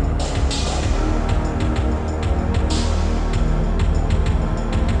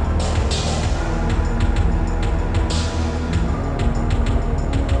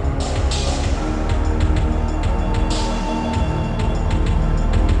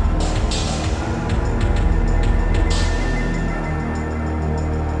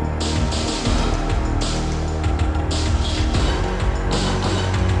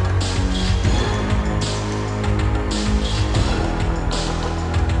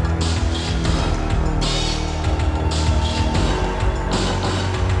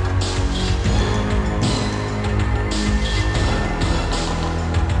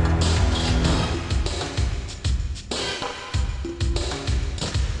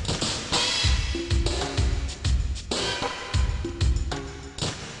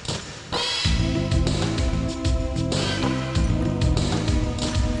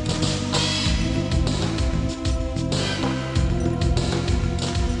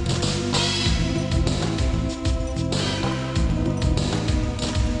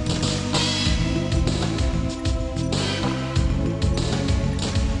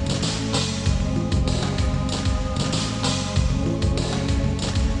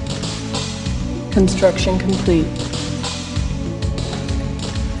 Construction complete.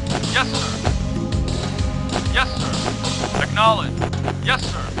 Yes, sir. Yes, sir. Acknowledge. Yes,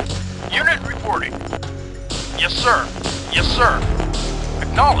 sir. Unit reporting. Yes, sir. Yes, sir.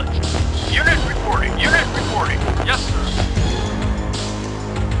 Acknowledge. Unit reporting. Unit reporting. Yes, sir.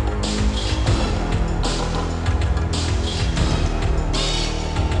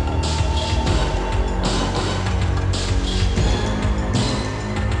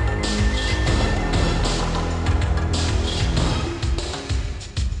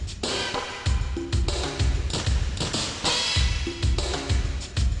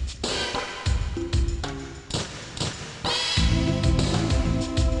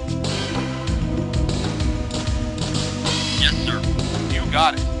 Yes, sir. You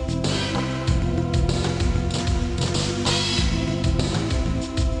got it.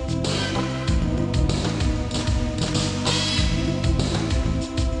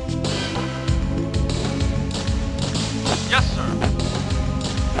 Yes, sir.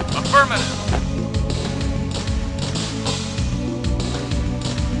 Affirmative.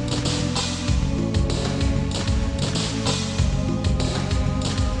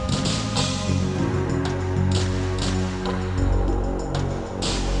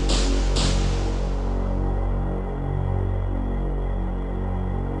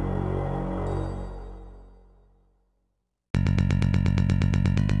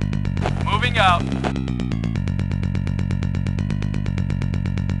 Moving out.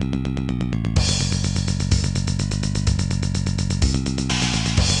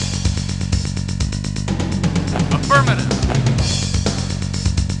 Affirmative.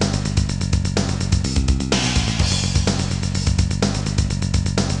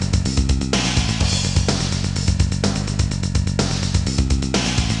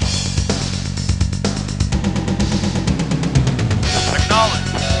 Acknowledge.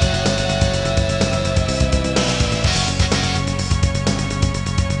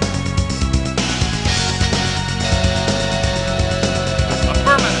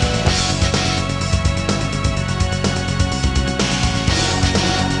 Affirmative.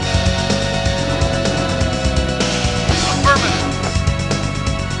 Affirmative.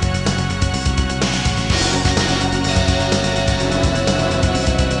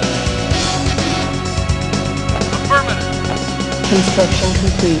 Affirmative. Construction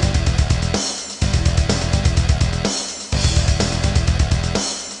complete.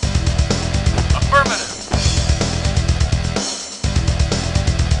 Affirmative.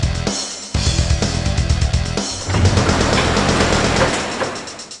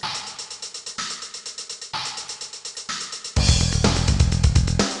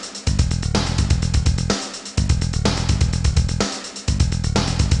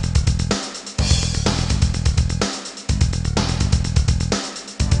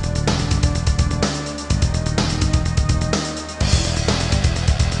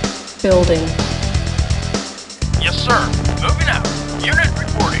 Building. Yes, sir. Moving out. Unit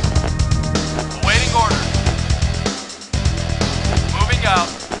reporting. Awaiting orders. Moving out.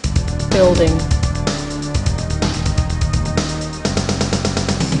 Building.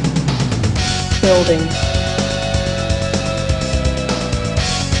 Building.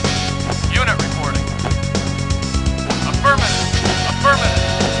 Unit reporting. Affirmative. Affirmative.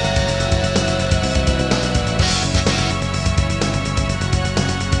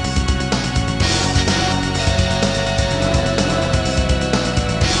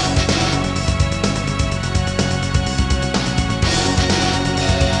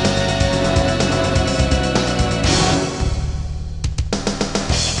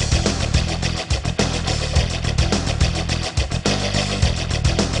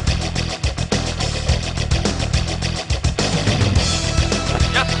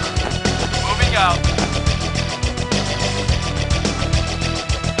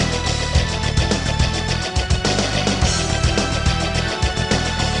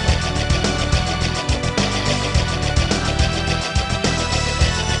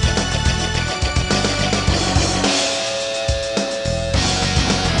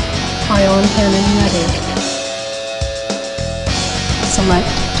 Select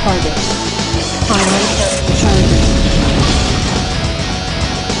target. Highlight target.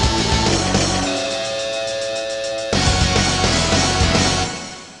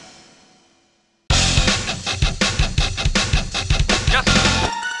 Yes, sir.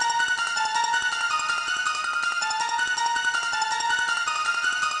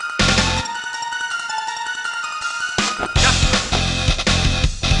 Yes, sir.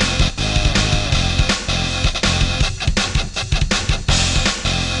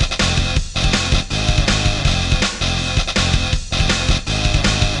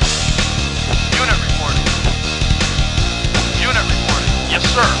 Unit reporting. Unit reporting. Yes,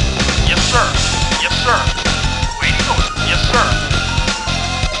 sir. Yes, sir. Yes, sir. Waiting order. Yes, sir.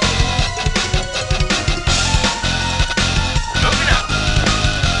 Moving out.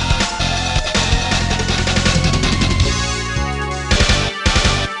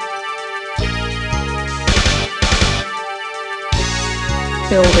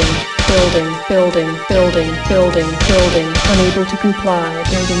 Building. Unable to comply.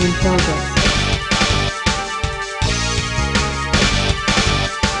 Building in progress.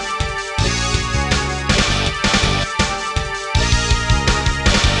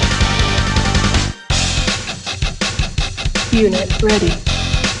 Unit ready.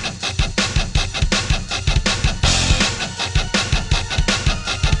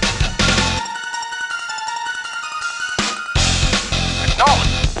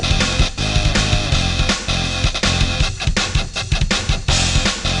 Acknowledge.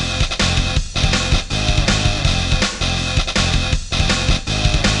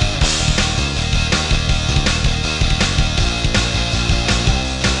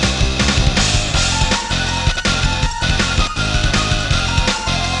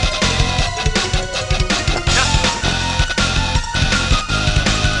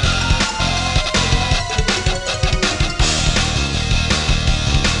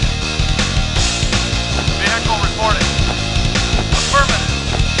 Vehicle reporting.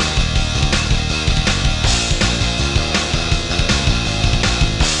 Affirmative.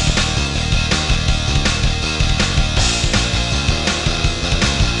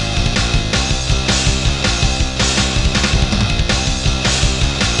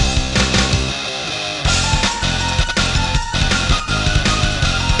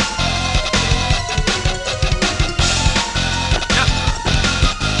 Yes, sir.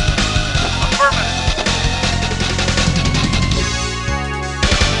 Affirmative.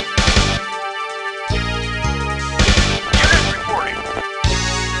 Unit reporting.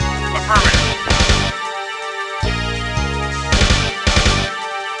 Affirmative.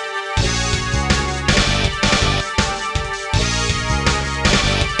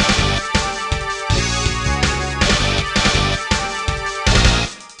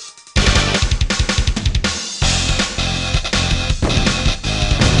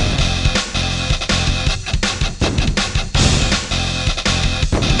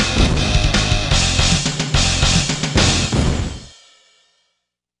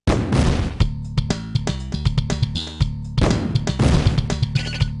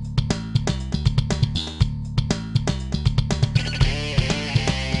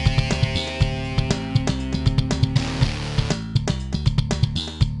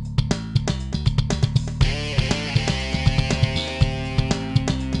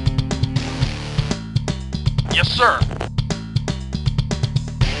 Yes, sir.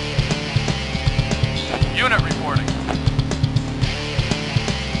 Unit reporting.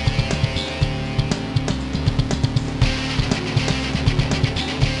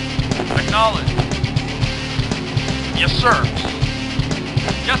 Acknowledge. Yes, sir.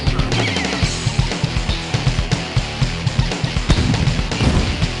 Yes, sir.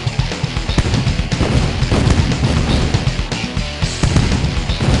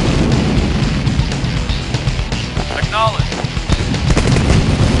 Acknowledge.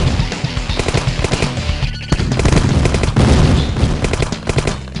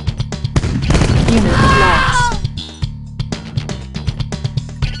 Unit lost.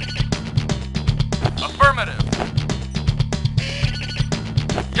 Affirmative.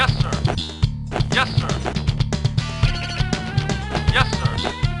 Yes, sir. Yes, sir. Yes, sir.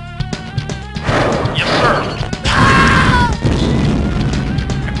 Yes, sir.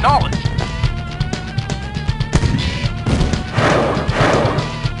 Acknowledge.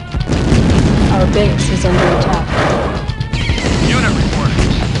 Our base is under attack. Unit reporting.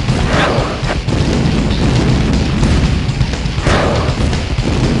 Yes, sir.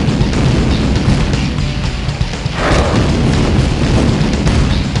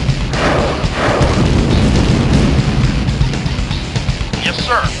 Yes,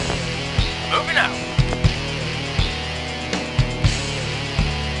 sir. Moving out.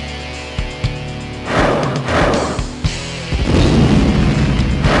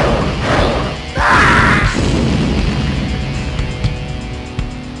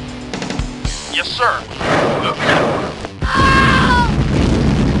 sir. Moving out.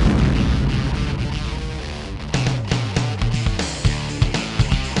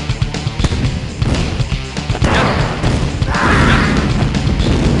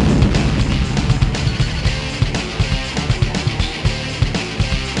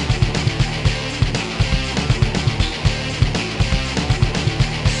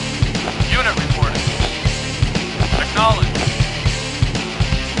 Unit reporting. Acknowledge.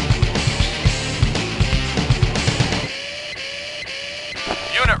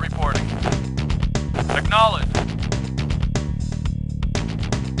 Unit reporting. Acknowledge.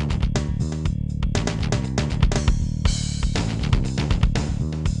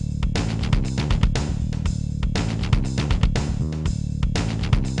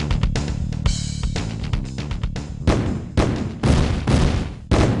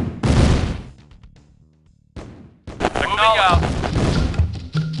 Moving out.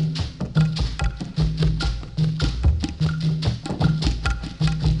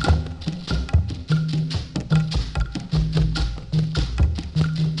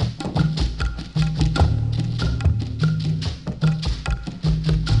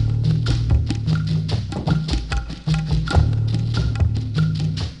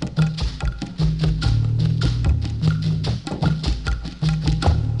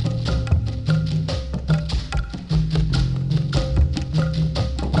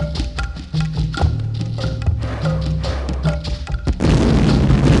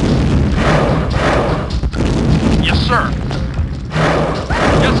 Yes, sir.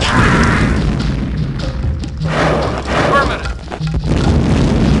 Yes, sir. Affirmative.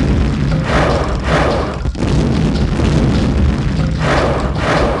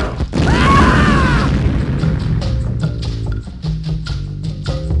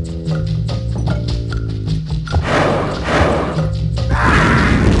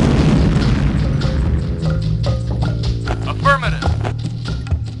 Affirmative.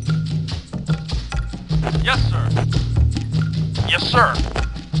 Yes, sir. Yes, sir.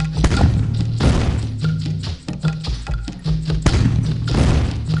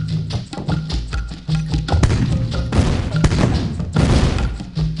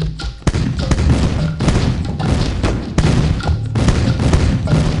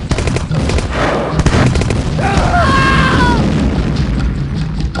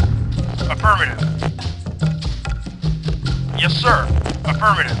 Affirmative. Yes, sir.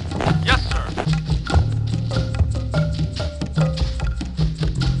 Affirmative. Yes, sir.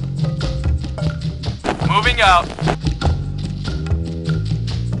 Moving out.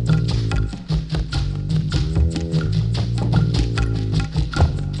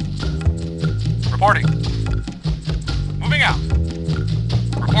 Reporting. Moving out.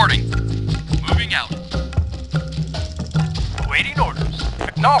 Reporting. Moving out. Awaiting orders.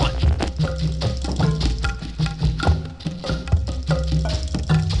 Acknowledged.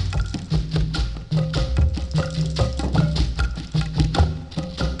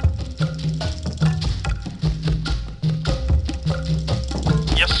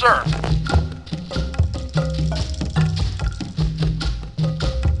 Yes, sir.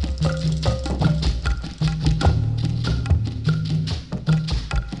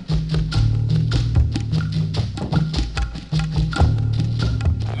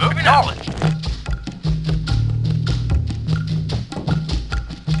 Moving out.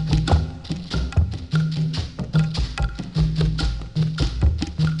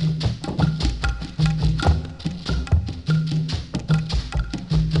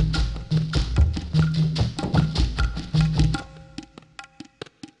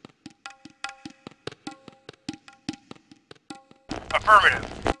 Affirmative.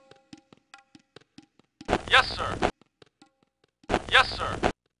 Yes, sir. Yes, sir.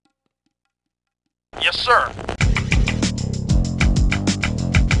 Yes, sir.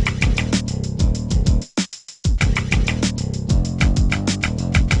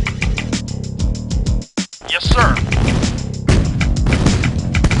 Yes, sir.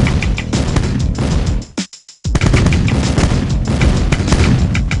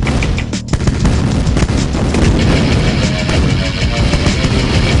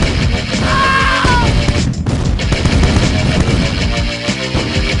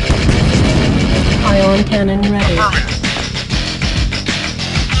 Ion cannon ready. Affirmative.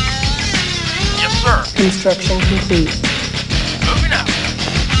 Yes, sir. Construction complete. Moving out.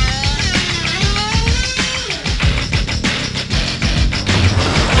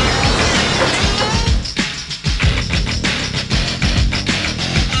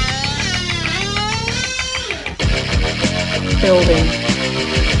 Building.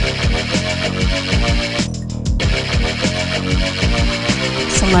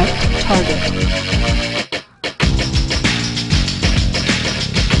 Select target.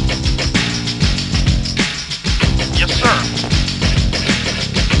 Yes, sir.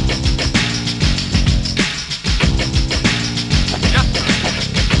 Yes, sir.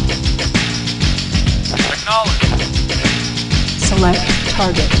 Acknowledged. Select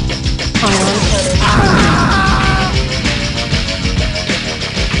target. Ion cannon target.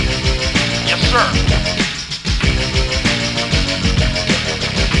 Yes, sir.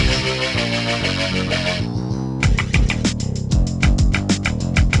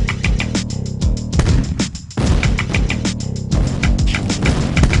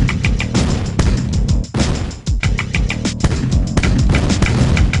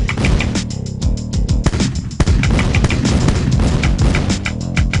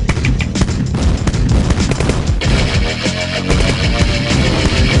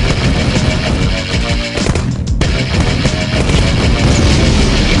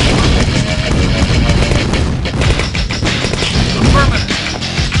 Affirmative.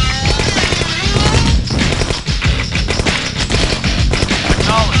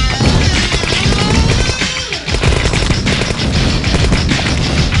 Acknowledged.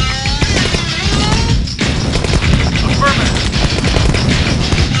 Affirmative.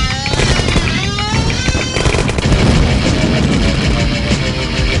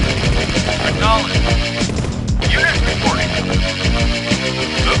 Acknowledged. Unit reporting.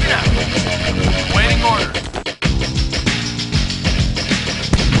 Moving out. Waiting order.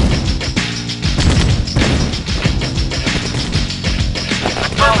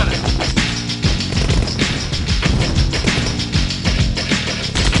 Affirmative.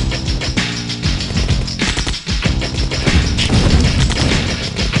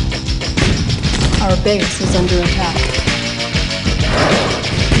 Our base is under attack.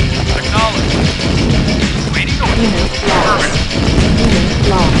 Acknowledged. Waiting order. Unit lost. Unit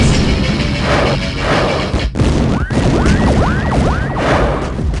lost.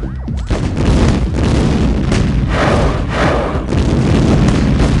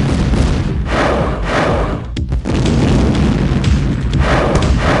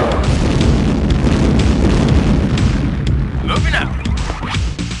 Moving out.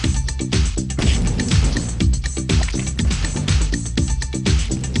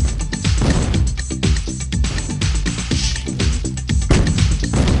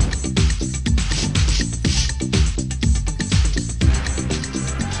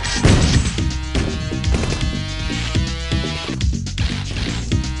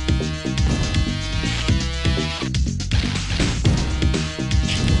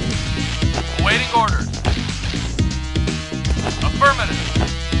 Waiting orders. Affirmative.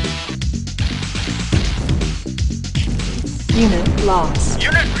 Unit lost.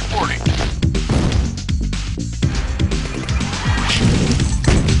 Unit reporting.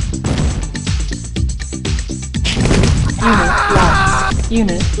 Unit lost.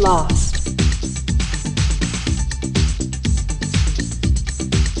 Unit lost.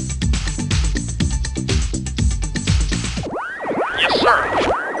 Yes, sir.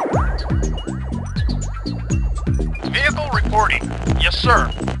 Vehicle reporting. Yes,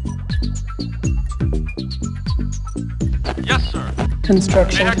 sir. Yes, sir.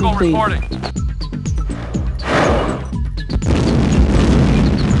 Construction Vehicle complete. reporting.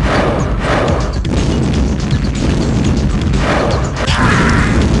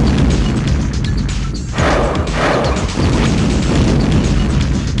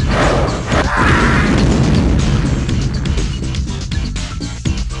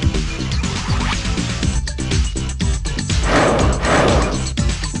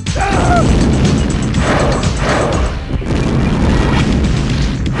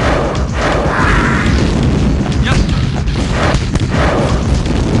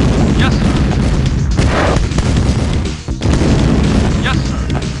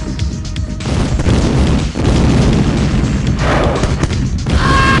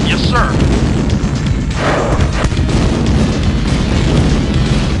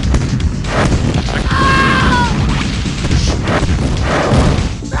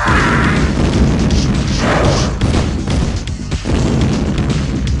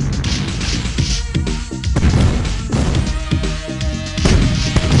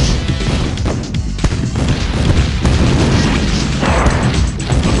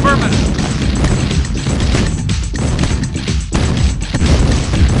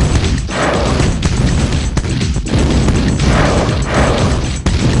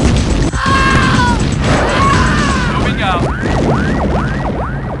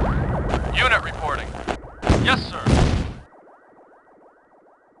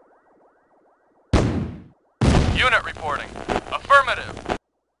 Unit reporting. Affirmative.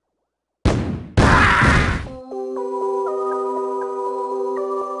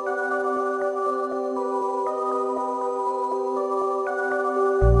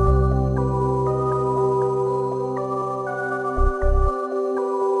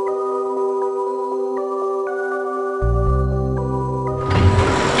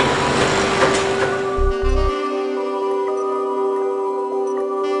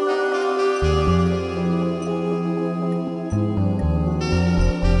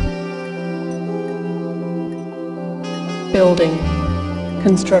 Building.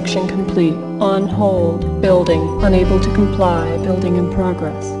 Construction complete. On hold. Building. Unable to comply. Building in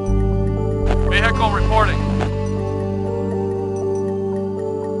progress. Vehicle reporting.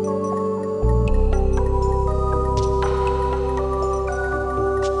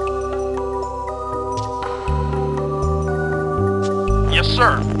 Yes,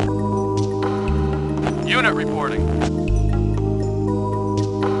 sir. Unit reporting.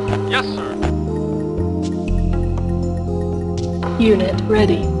 Yes, sir. Unit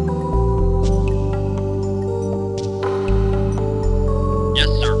ready. Yes,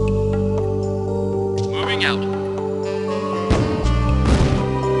 sir. Moving out.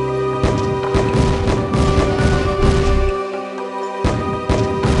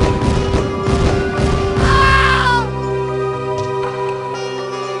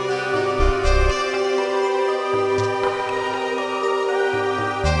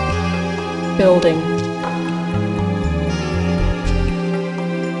 Building.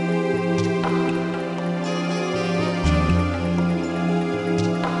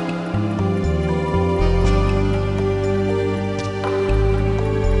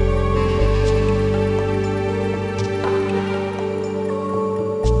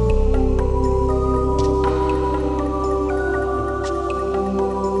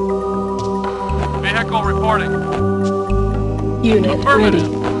 Vehicle reporting. Unit Affirmative.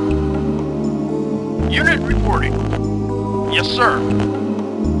 ready. Unit reporting. Yes, sir.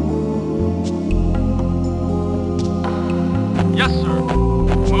 Yes, sir.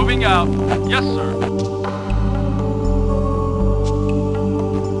 Moving out. Yes, sir.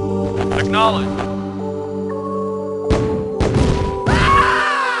 Acknowledged.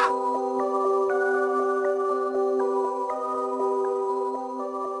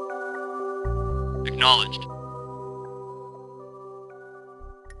 Acknowledged.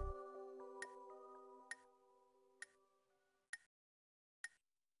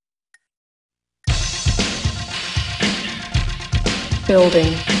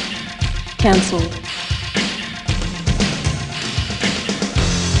 Building. Cancelled.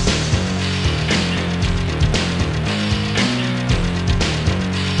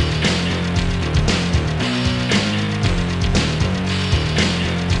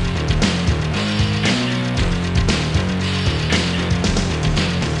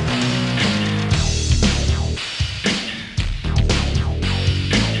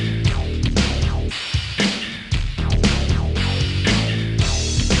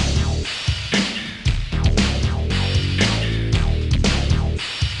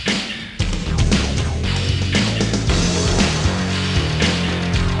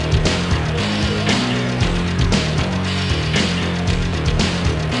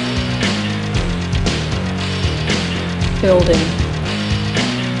 Building.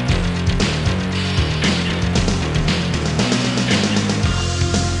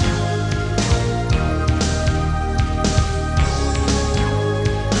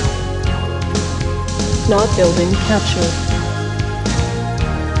 Not building captured.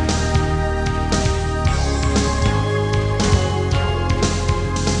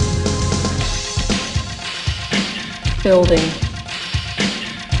 Building.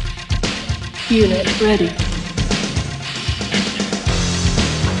 Unit ready.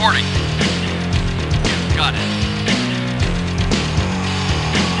 Reporting. You got it.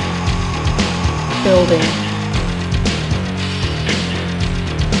 Building.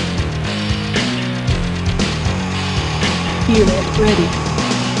 Unit ready.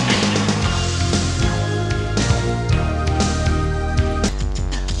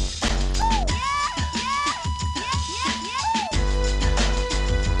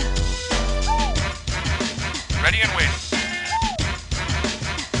 Ready and waiting.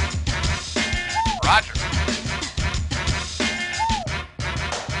 Roger.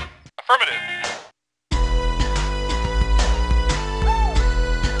 Affirmative.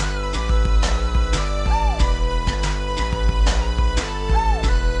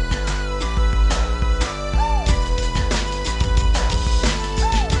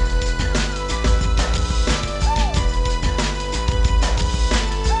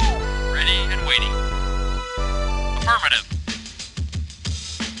 Ready and waiting. Affirmative.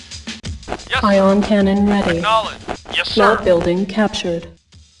 Ion cannon ready. Acknowledged. Yes, Float sir. building captured.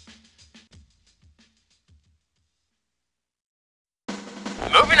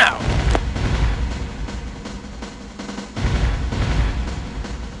 Moving out.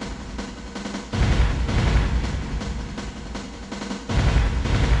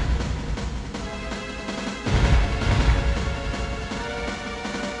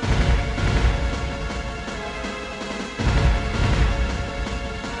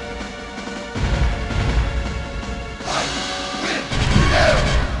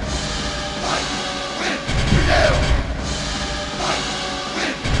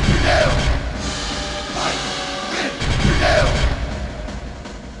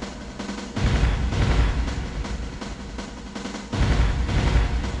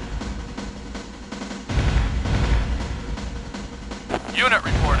 Unit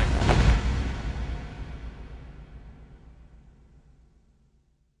reporting.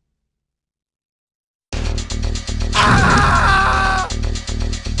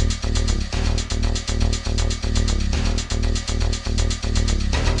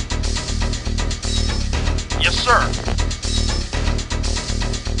 Yes, sir.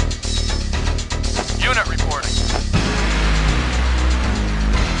 Unit reporting.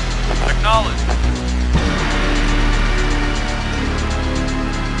 Acknowledged.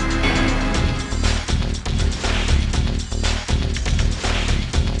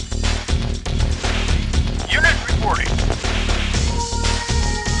 Unit reporting.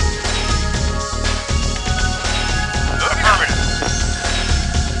 Affirmative.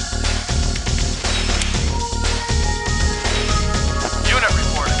 Unit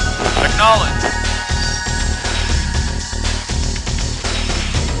reporting. Acknowledged.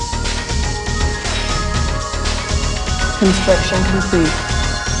 Construction complete.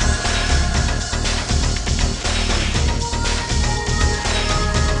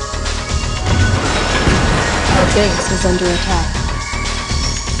 Our base is under attack.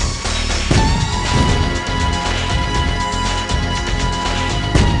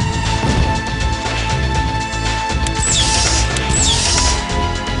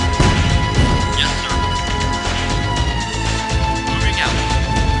 Yes, sir. Moving out.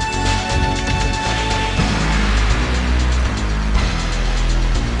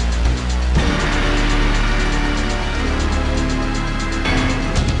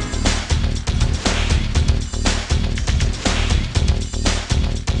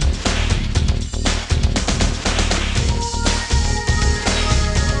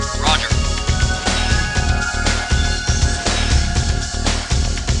 Roger.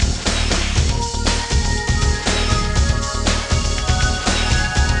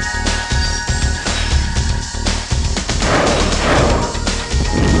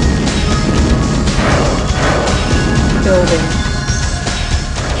 Building.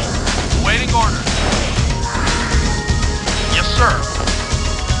 Waiting order. Yes, sir.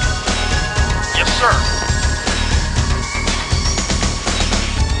 Yes, sir.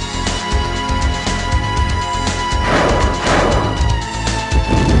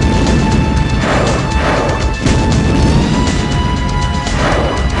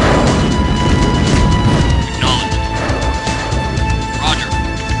 Acknowledged. Roger.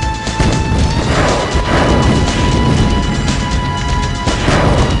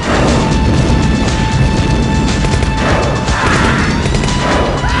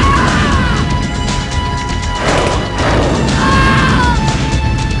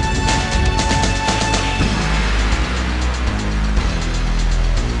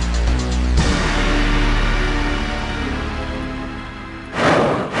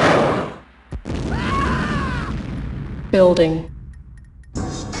 Building.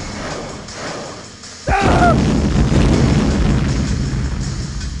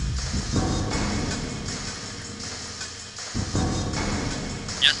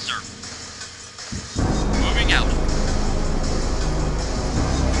 Yes, sir. Moving out.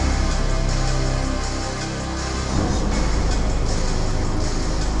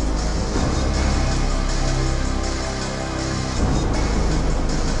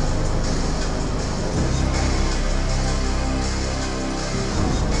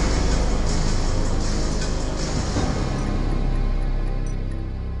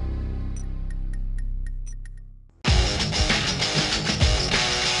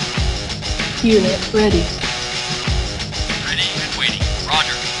 Unit ready. Ready and waiting.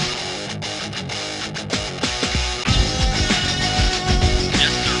 Roger.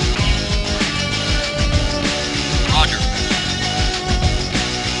 Yes, sir. Roger.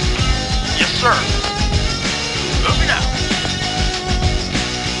 Yes, sir. Moving out.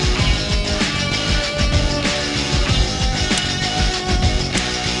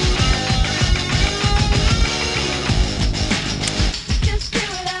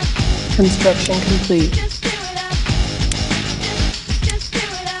 Construction complete. Just do it up. Just do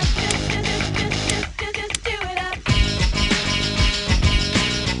it up. Just do it up.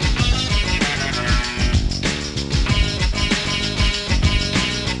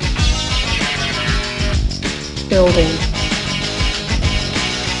 Building.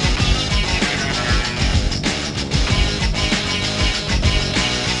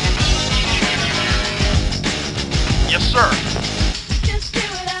 Yes, sir. Just do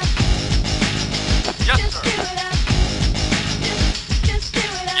it up. Yes, Just sir. do it up. Just do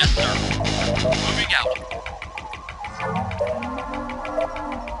it up. Yes, sir. Moving out.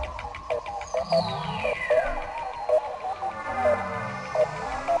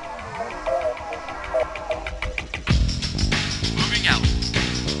 Moving out.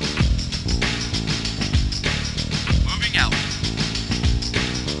 Moving out.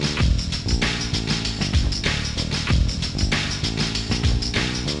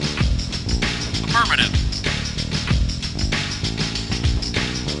 Affirmative.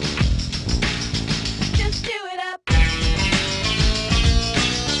 Just do it up.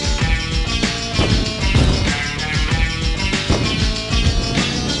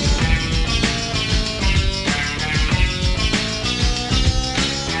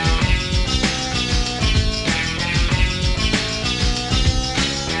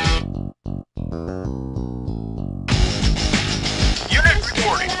 Unit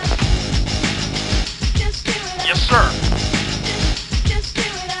reporting. Just do it up. Yes, sir. Just do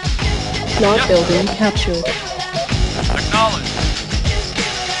it up. Not Yes. building captured. Acknowledged. Just do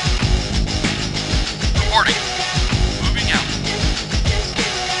it up. Reporting. Moving out.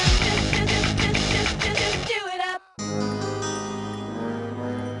 Just do it up.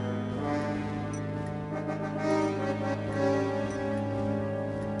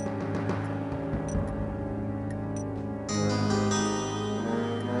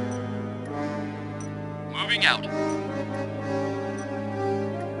 Moving out.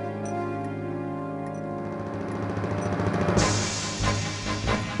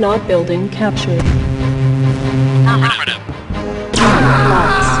 Not building captured. Affirmative.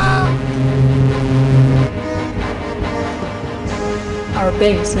 Lost. Our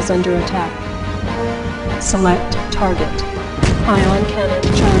base is under attack. Select target. Ion cannon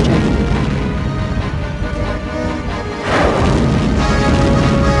charging.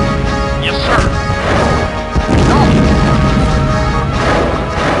 Yes, sir.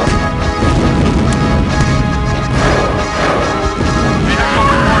 Vehicle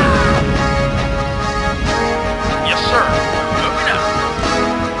reporting. Yes, sir. Moving out.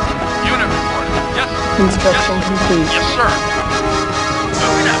 Unit reporting. Yes. Construction Yes. complete. Yes, sir.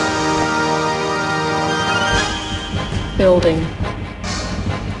 Moving out. Building.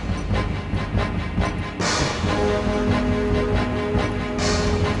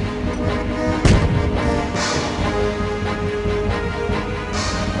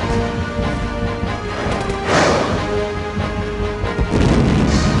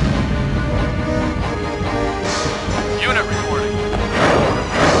 Unit reporting.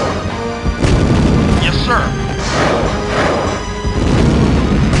 Yes, sir.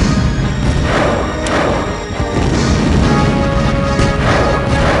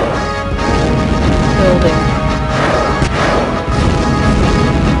 Building.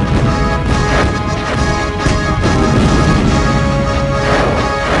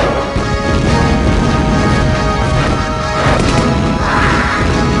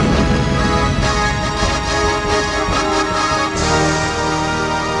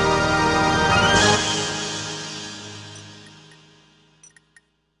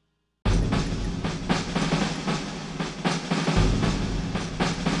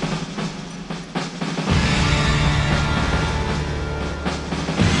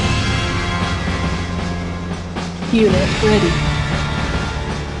 Unit ready.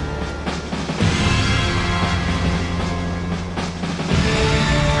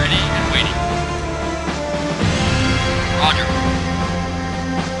 Ready and waiting. Roger.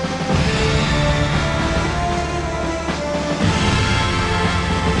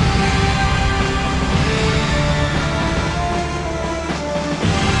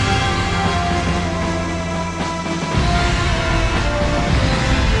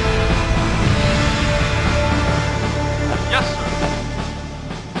 Yes, sir.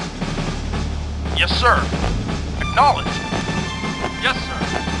 Yes, sir. Acknowledged. Yes, sir.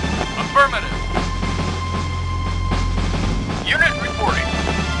 Affirmative. Unit reporting.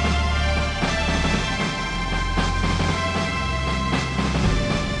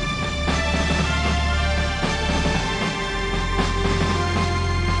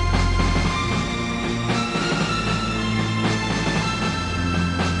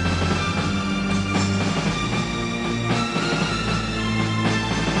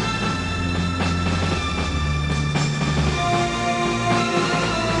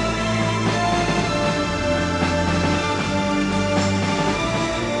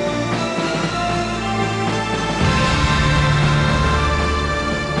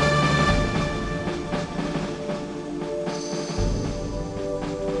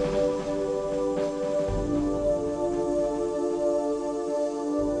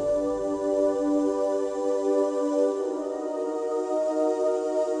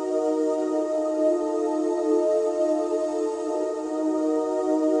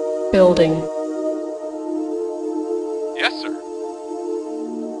 Building. Yes, sir.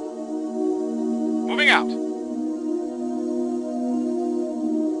 Moving out.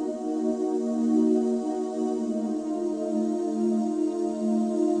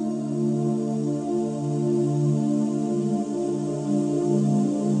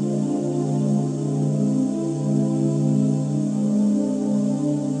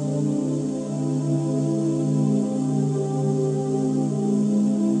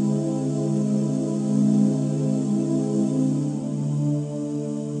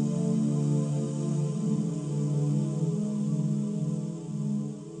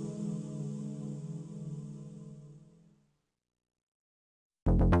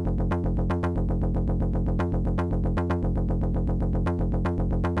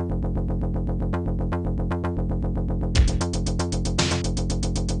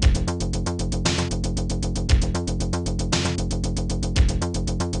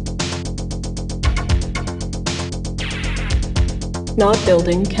 Not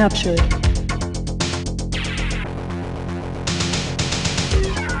building captured.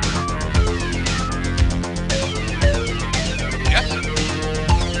 Yes, sir.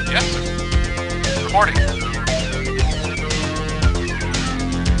 Yes, sir. Reporting.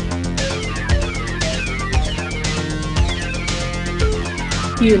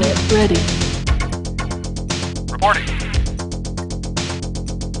 Unit ready. Reporting.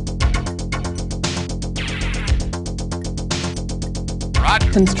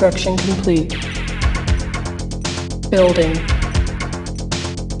 Roger. Construction complete. Building.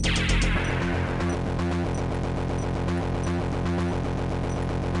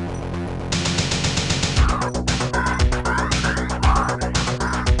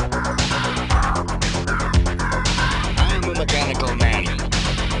 I'm a mechanical man.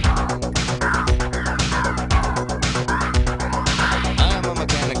 I'm a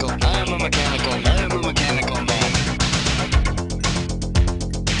mechanical man.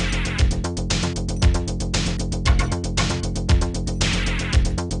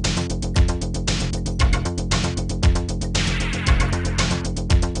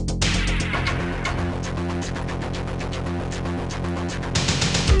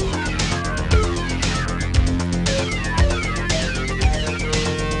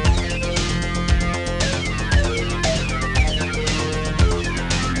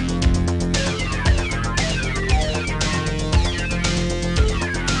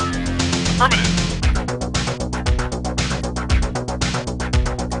 Affirmative.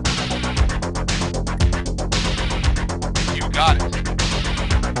 You got it.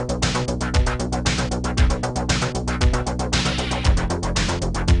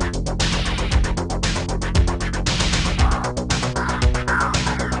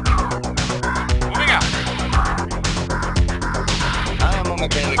 Moving out. I'm a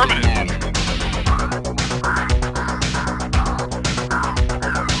mechanical man.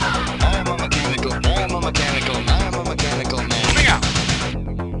 I'm a mechanical man. Moving out.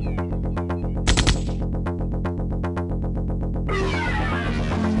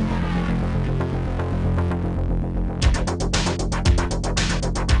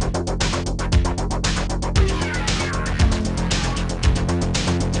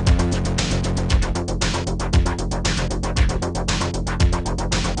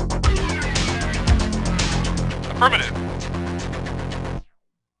 Affirmative.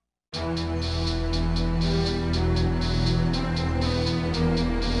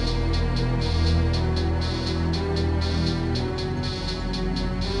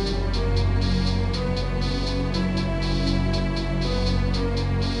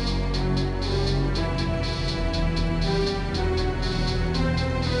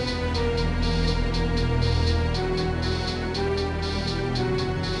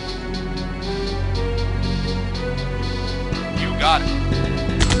 You got it.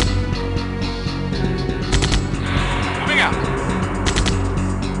 Moving out.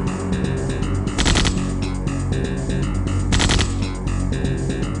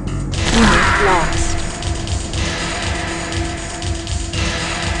 Unit lost.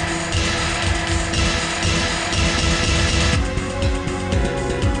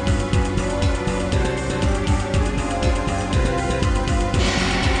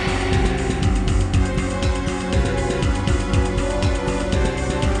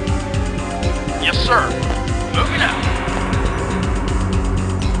 Yes, sir. Moving out.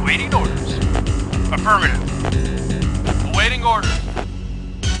 Awaiting orders. Affirmative. Awaiting orders.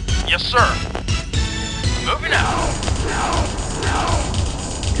 Yes, sir. Moving out.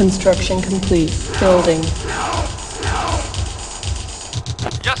 Construction complete. Building.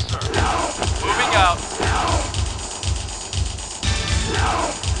 Yes, sir. Moving out.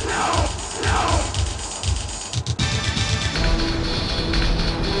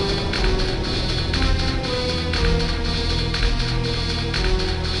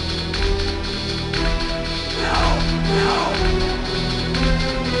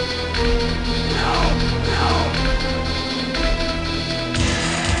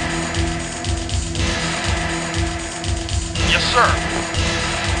 sir.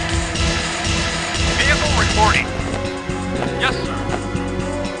 Vehicle reporting. Yes, sir.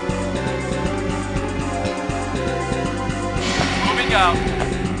 Moving out.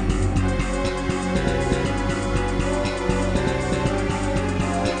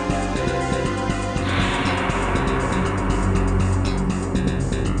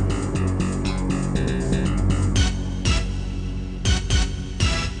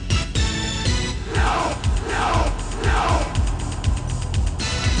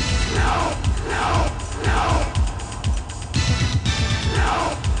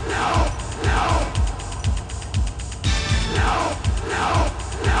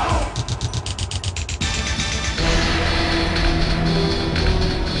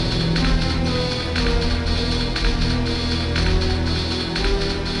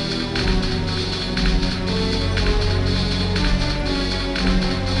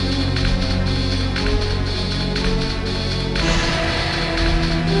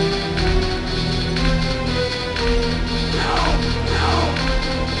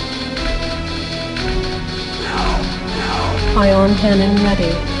 Ion cannon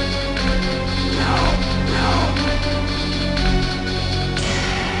ready.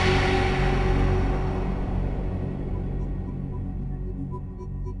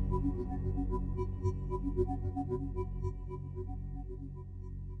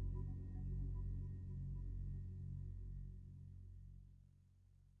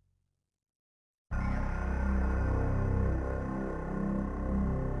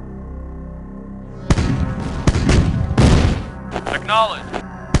 Acknowledge.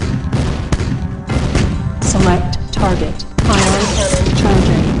 Select target. Ion cannon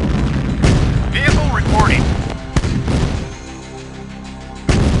charging. Vehicle reporting.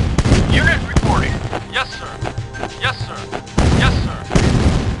 Unit reporting. Yes, sir. Yes, sir. Yes, sir.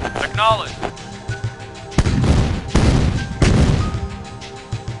 Acknowledge.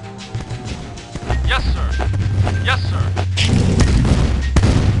 Yes, sir. Yes, sir.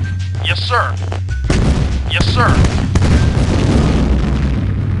 Yes, sir. Yes, sir.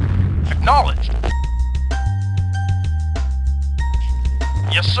 Acknowledged.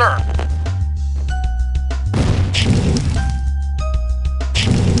 Yes, sir.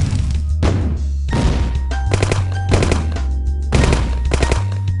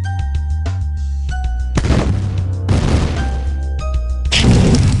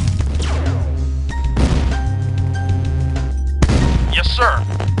 Yes, sir.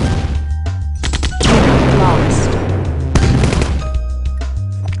 Lost.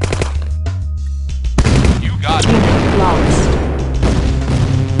 You got it. Unit lost.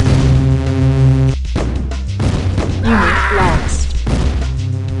 Unit lost.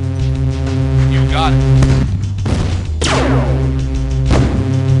 You got it.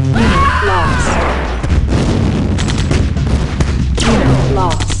 Unit lost. Unit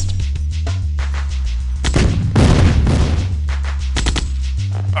lost.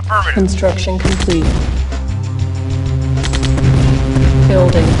 Affirmative. Construction complete.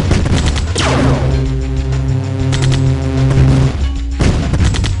 Building.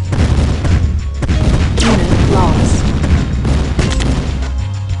 Unit lost.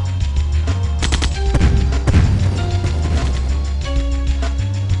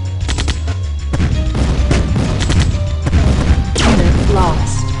 Unit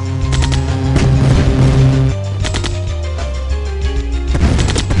lost.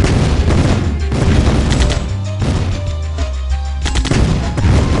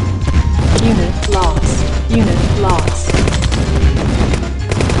 Unit lost. Unit lost.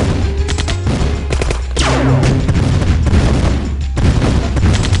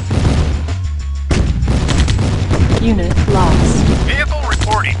 Unit lost. Vehicle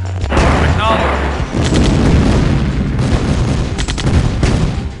reporting. Acknowledge.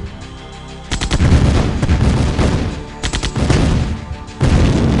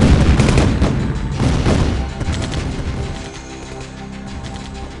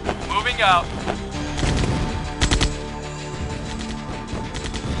 Moving out.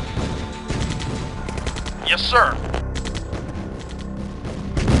 Yes, sir.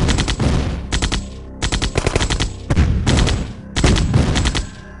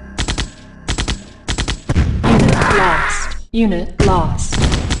 Unit lost.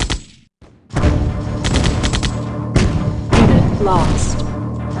 Unit lost.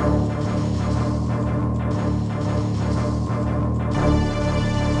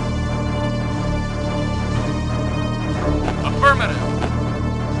 Affirmative.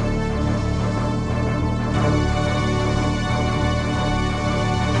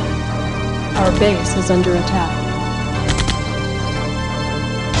 Our base is under attack.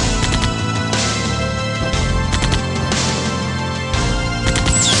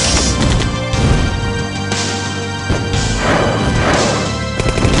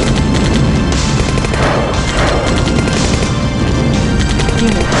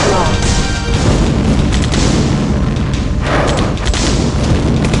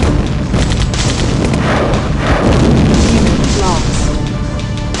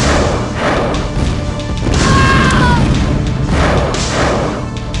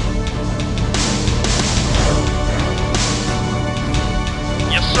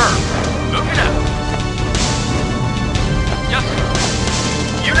 Yes, sir. Moving out. Yes, sir.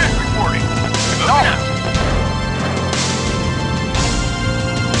 Unit reporting. Moving out.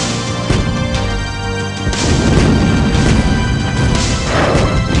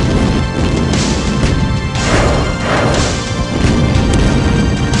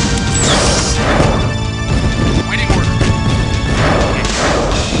 Waiting order.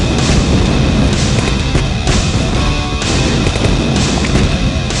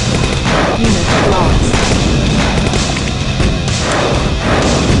 Unit lost.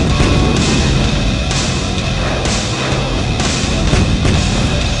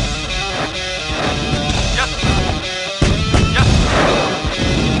 Yes, sir. Yes, sir.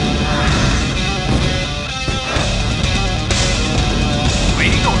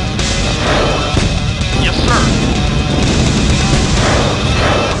 Waiting order. Yes, sir.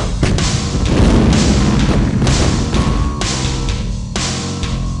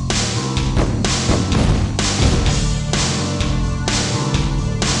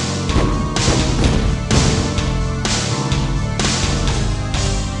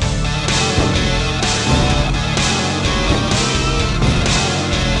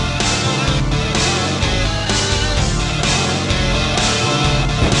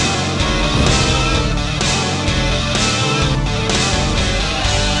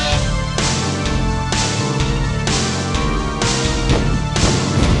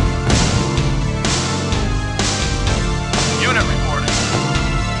 Unit reporting.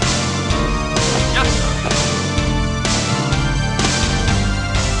 Yes, sir.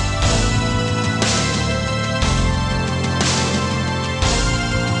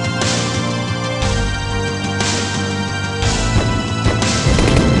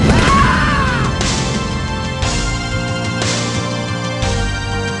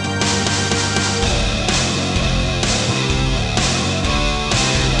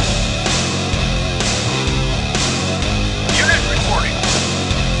 Unit reporting.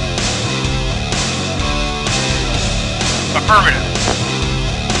 Affirmative.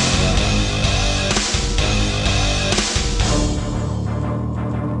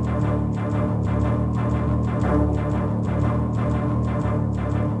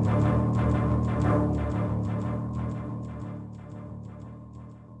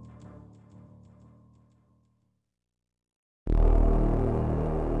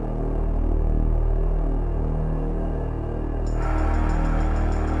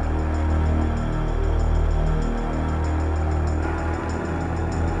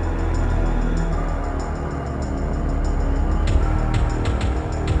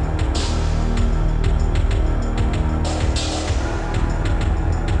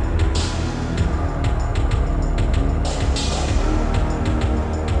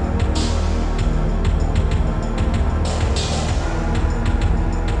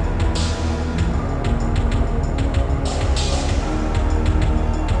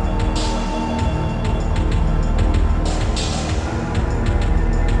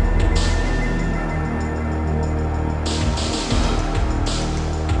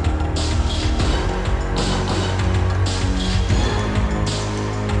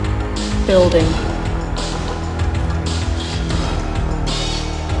 Building.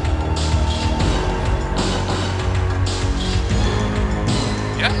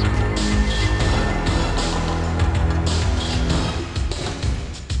 Yes, sir.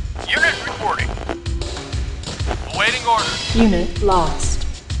 Unit reporting. Awaiting orders. Unit lost.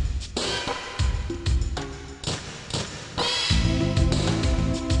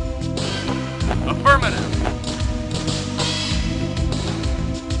 Affirmative.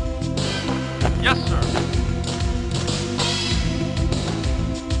 Yes, sir.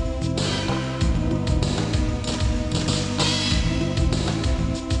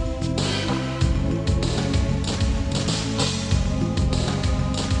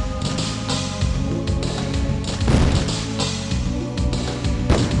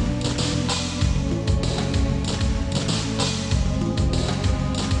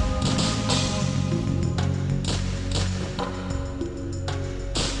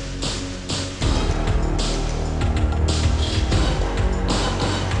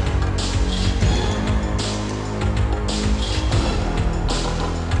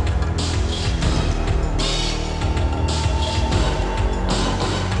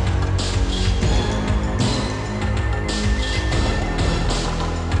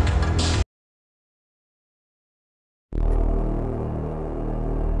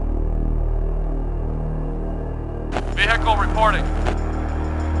 reporting.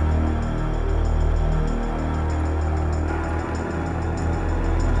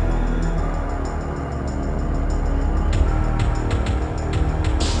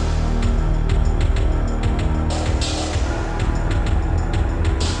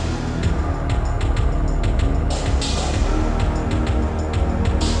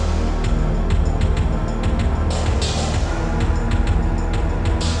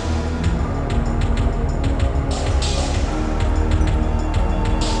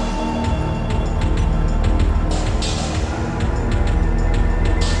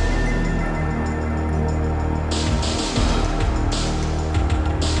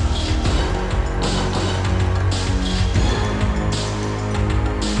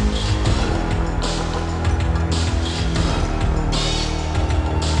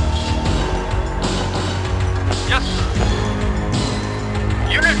 Yes, sir.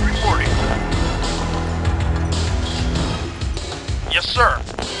 Unit reporting. Yes, sir.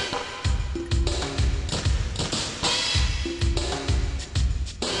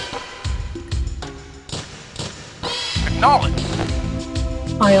 Acknowledged.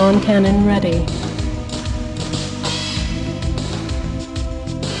 Ion cannon ready.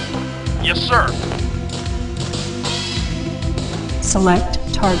 Yes, sir. Select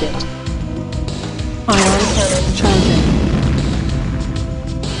target. Ion cannon charging.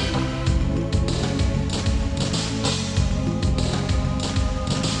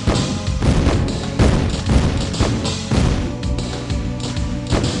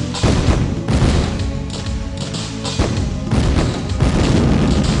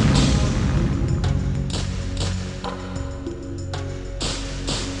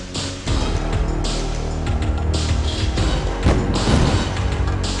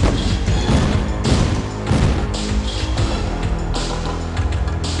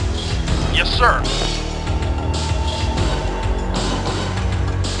 Yes, sir.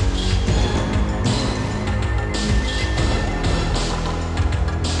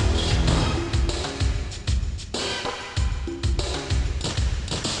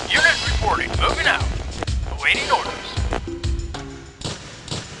 Unit reporting. Moving out. Awaiting orders.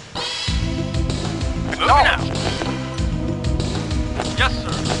 Moving out. Yes,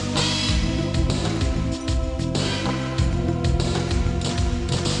 sir.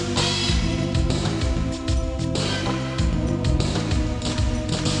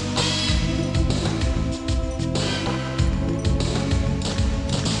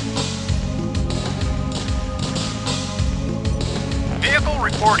 Vehicle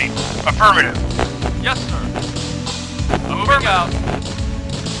reporting. Affirmative. Yes, sir. Moving out.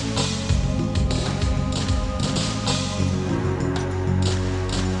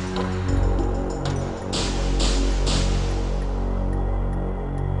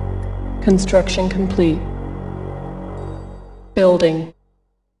 Construction complete. Building.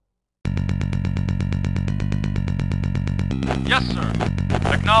 Yes, sir.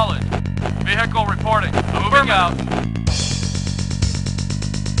 Acknowledged. Vehicle reporting. Moving out.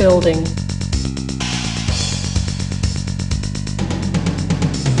 Building.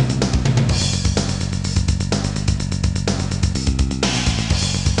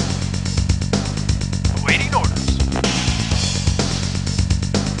 Awaiting orders.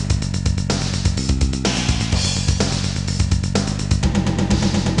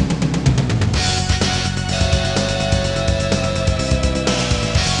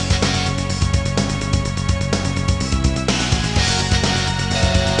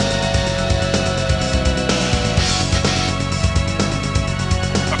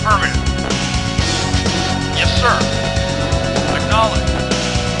 Affirmative. Yes, sir. Acknowledged.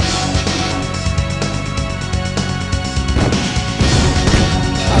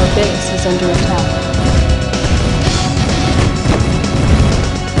 Our base is under attack.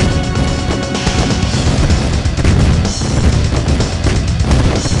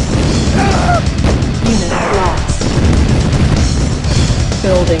 Unit lost.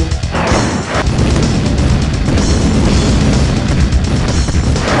 Building.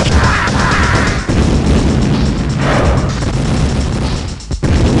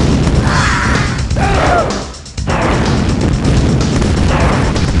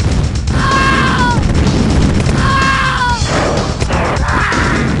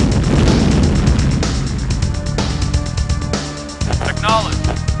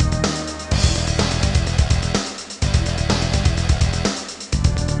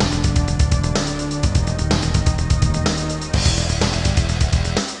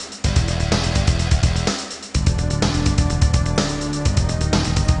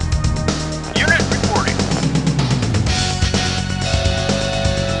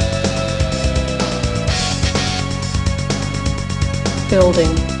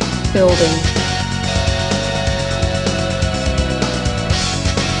 Building. Building.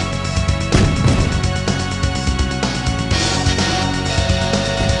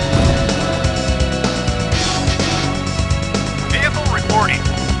 Vehicle reporting.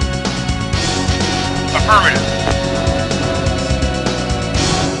 Affirmative.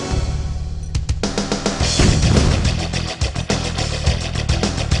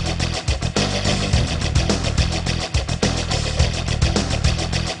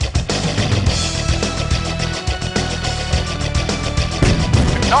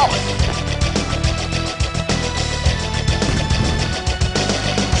 Acknowledged.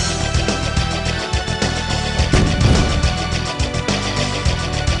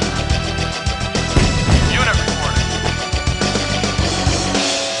 Unit reporting.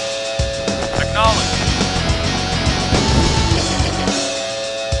 Acknowledged.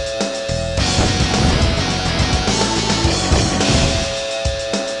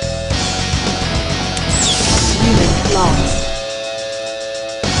 Unit lost.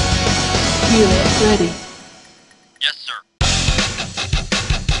 Unit ready. Yes, sir.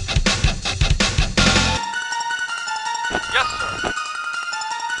 Yes, sir.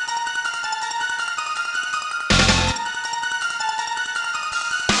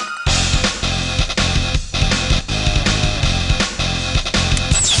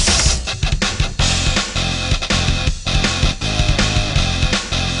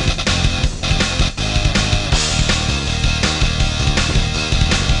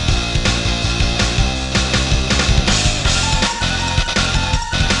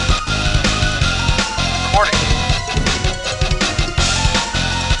 Reporting.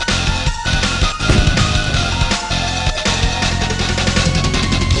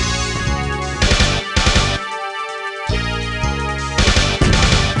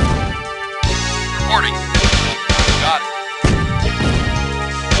 Reporting. Got it.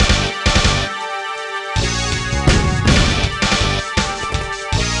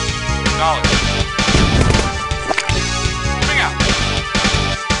 Acknowledged. Moving out.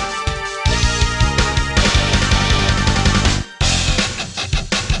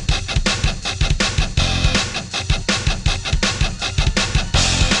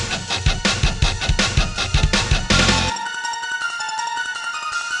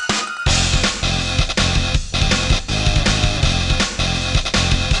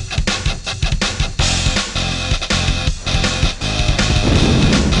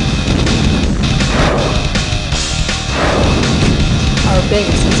 Our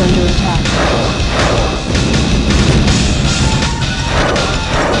base is under attack.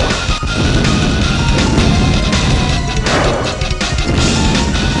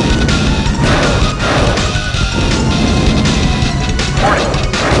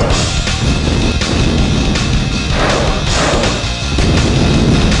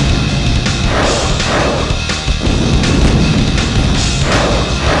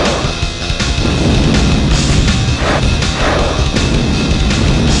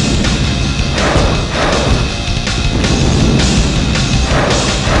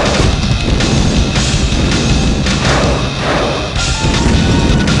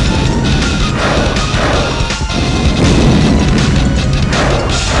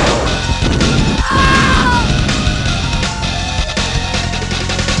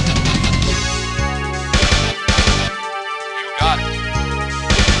 You got it.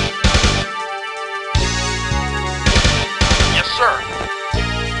 Yes, sir.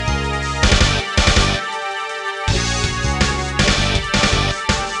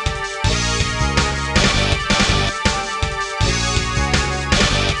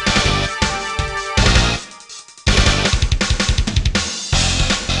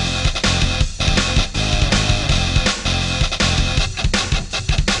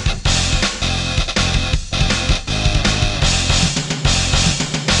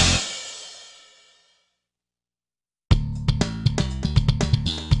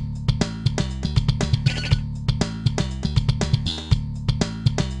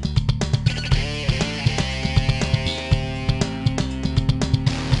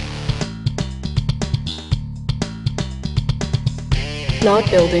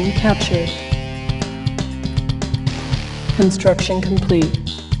 Not building captured. Construction complete.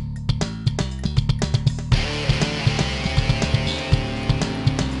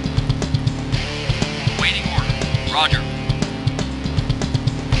 Waiting order. Roger.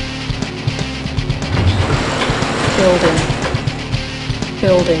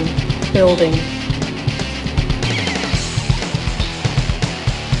 Building. Building.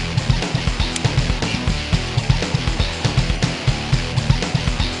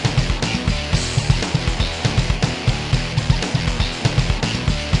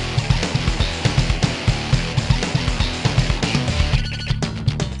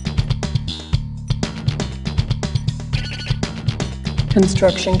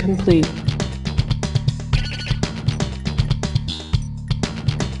 Construction complete.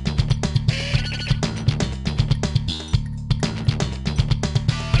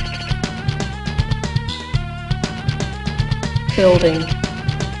 Building.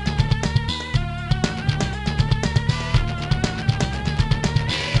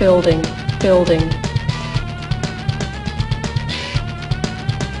 Building. Building.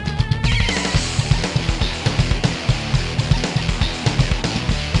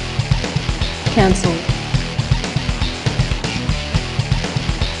 Cancel.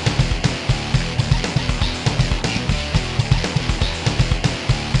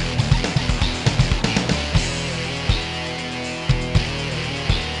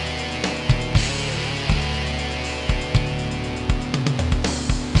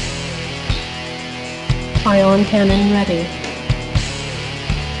 Ion cannon ready.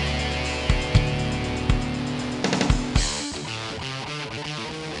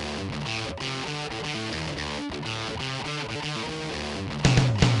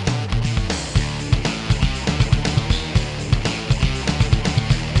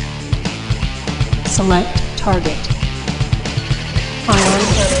 Select target. Ion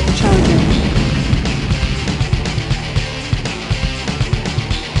cannon charging.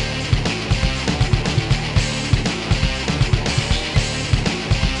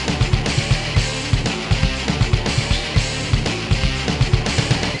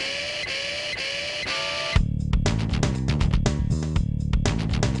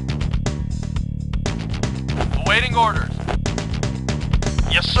 Awaiting orders.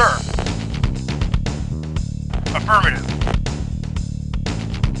 Yes, sir. Affirmative.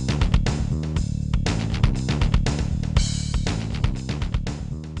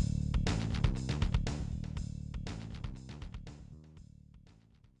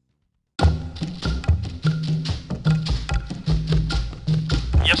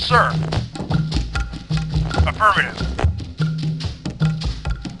 Yes, sir. Affirmative.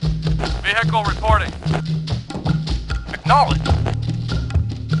 Vehicle reporting. Acknowledged.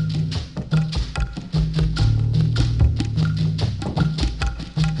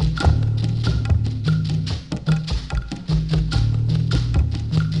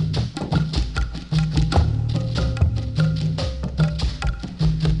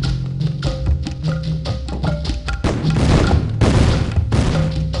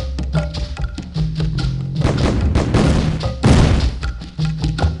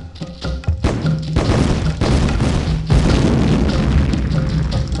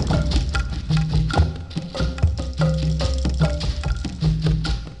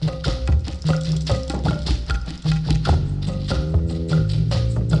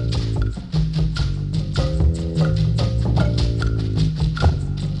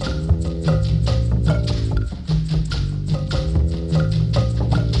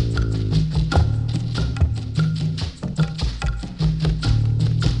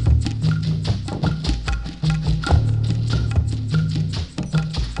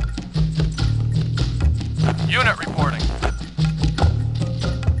 Unit reporting.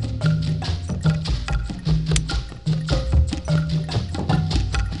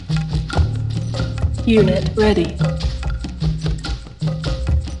 Unit ready.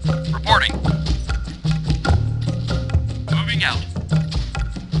 Reporting. Moving out.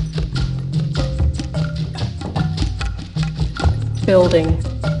 Building.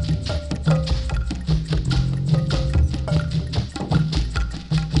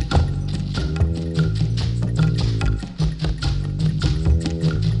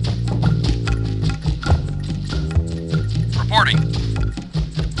 Reporting.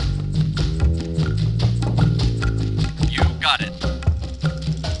 You got it.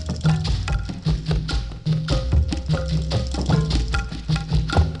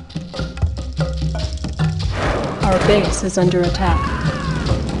 Our base is under attack.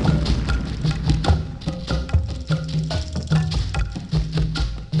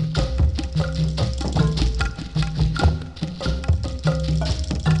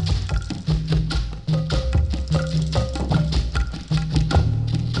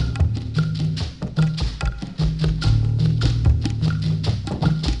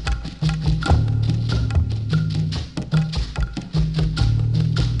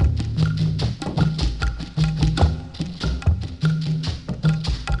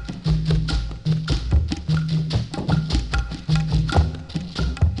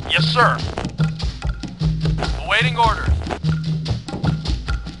 Yes, sir. Awaiting orders.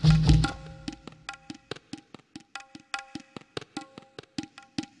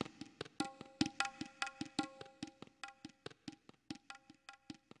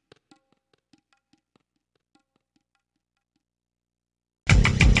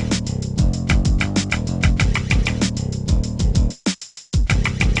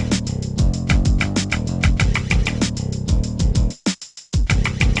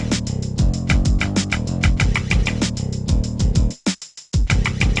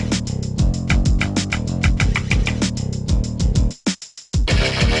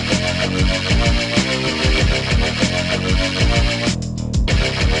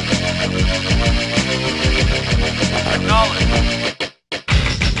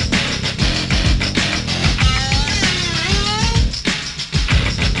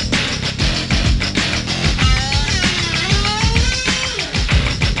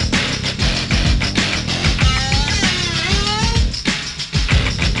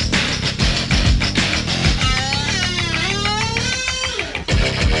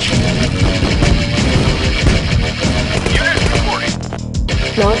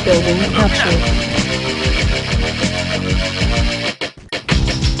 Not building captured.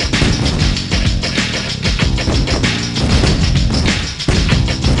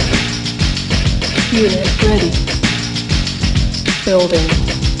 Unit ready. Building.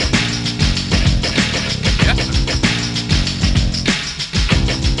 Yes, sir.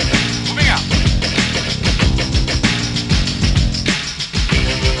 Moving out.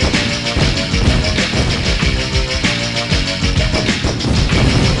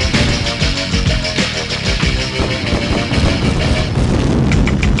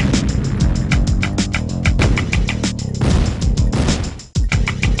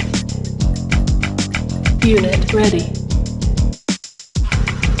 Unit ready.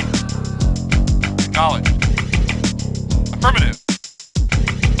 Acknowledged. Affirmative.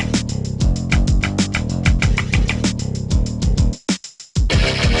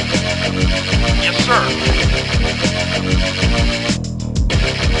 Yes, sir.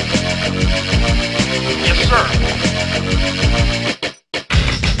 Yes, sir.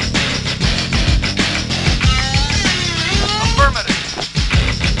 Affirmative.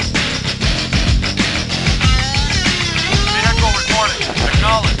 Vehicle reporting.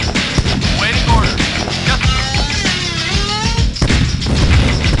 Acknowledged. Waiting order. Yes, sir.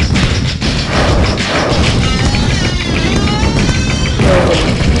 Building.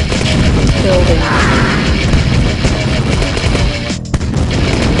 Building.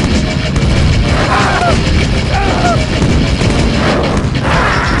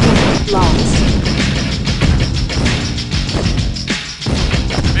 Lost.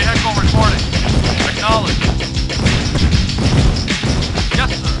 Vehicle reporting. Acknowledged.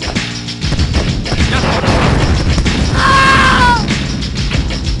 Yes, sir. Yes, sir.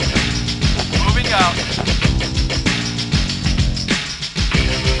 Moving out.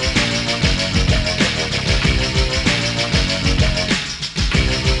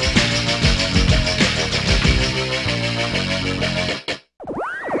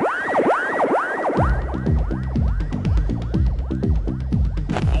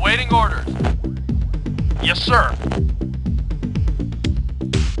 Awaiting orders. Yes, sir.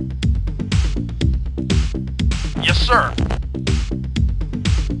 Yes, sir.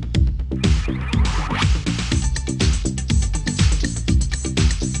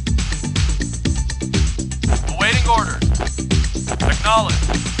 Awaiting orders. Acknowledged.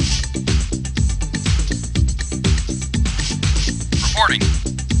 Reporting.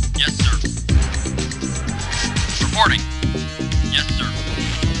 Yes, sir. Reporting. Yes, sir.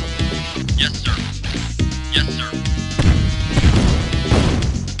 Yes, sir. Yes, sir.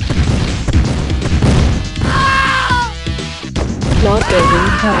 Not building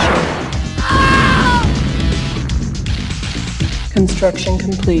captured. Construction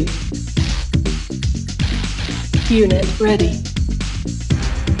complete. Unit ready.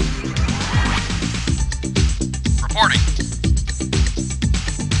 Reporting.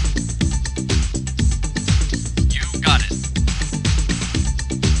 You got it.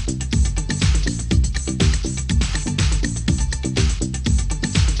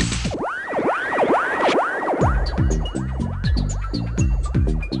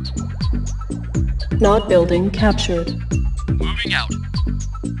 Not building captured. Moving out.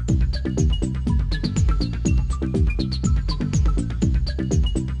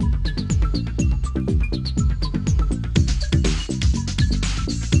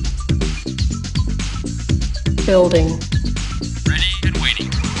 Building. Ready and waiting.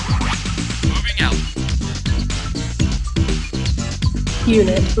 Moving out.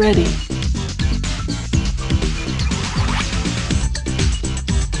 Unit ready.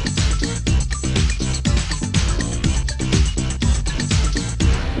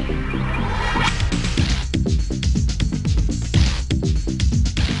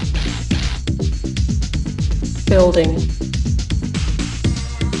 Building.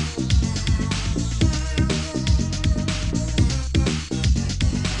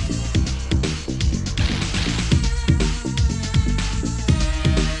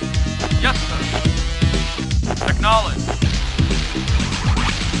 Yes, sir. Acknowledged.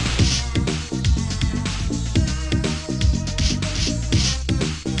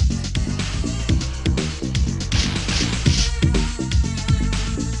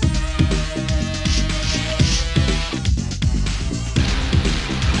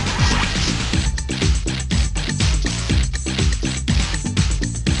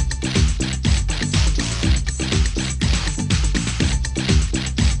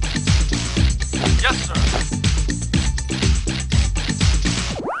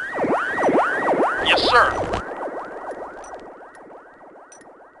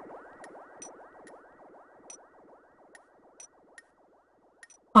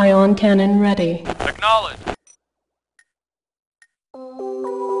 Ion cannon ready. Acknowledge.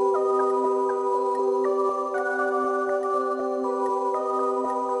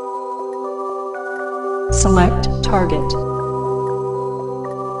 Select target.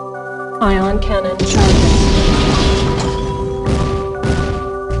 Ion cannon charging.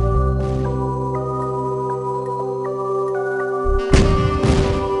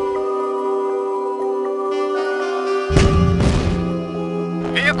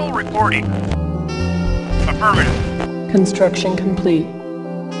 Vehicle reporting. Affirmative. Construction complete.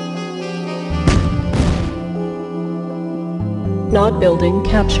 Not building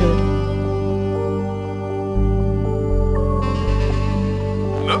captured.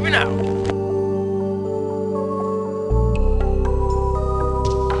 Moving out.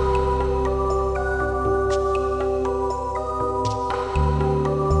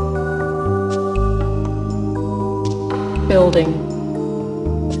 Building.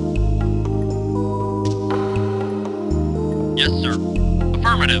 Yes, sir.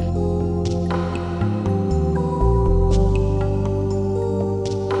 Affirmative.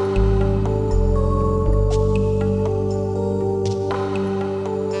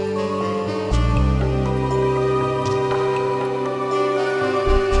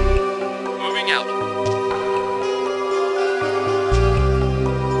 Moving out.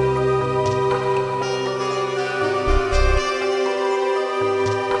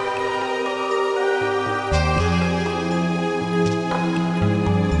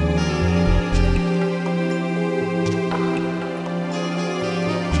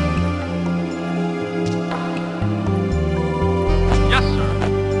 Yes, sir.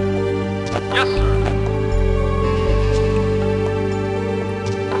 Yes, sir.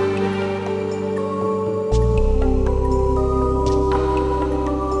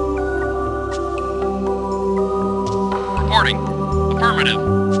 Reporting. Affirmative.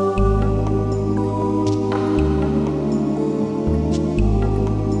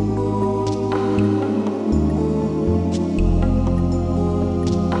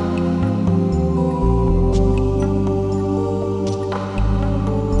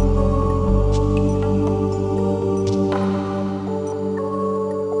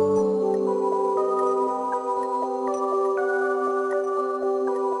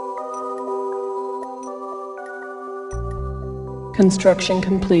 Construction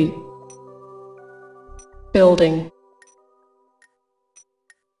complete. Building.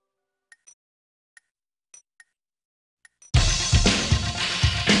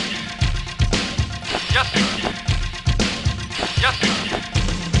 Yes, sir. Yes, sir.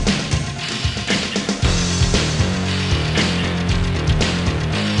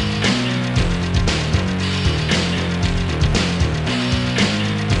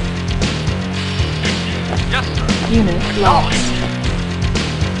 Yes, sir. Unit lost.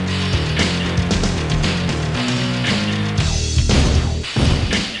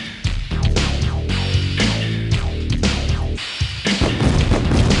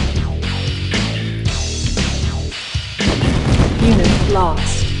 Unit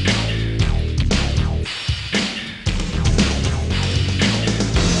lost.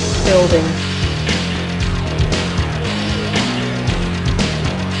 Building.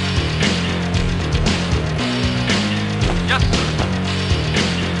 Yes, sir.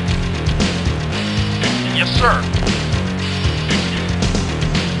 Yes, sir.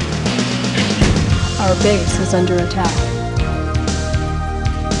 Our base is under attack.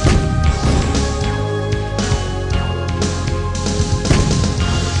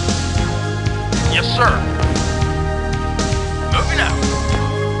 Yes, sir. Moving out.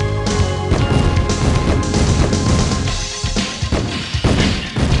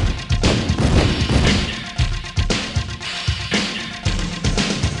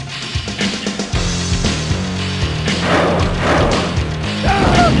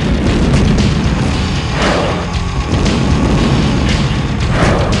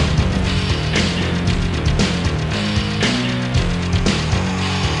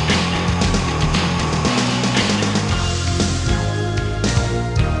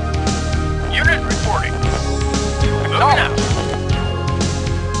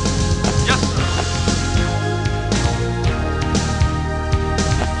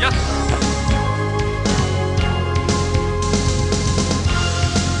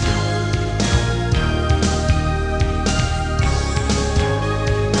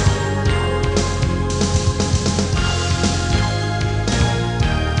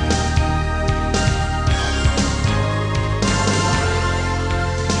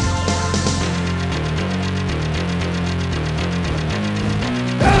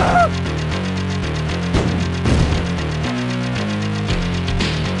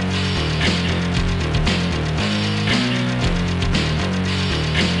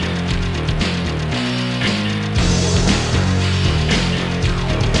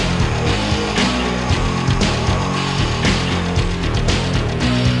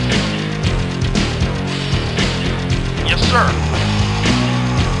 sir.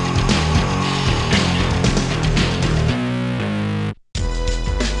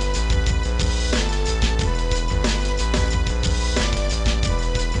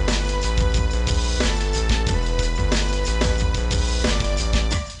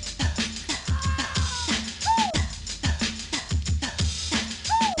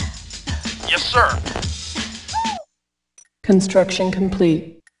 Yes, sir. Construction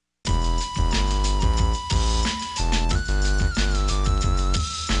complete.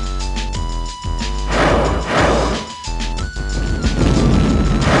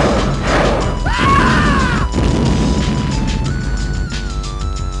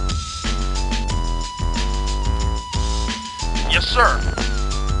 Yes, sir.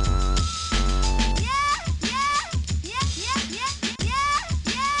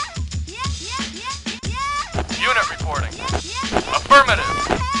 Unit reporting. Affirmative.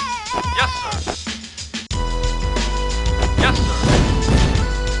 Yes, sir. Yes, sir.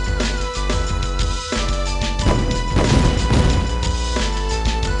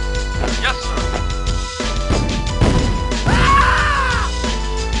 Yes, sir.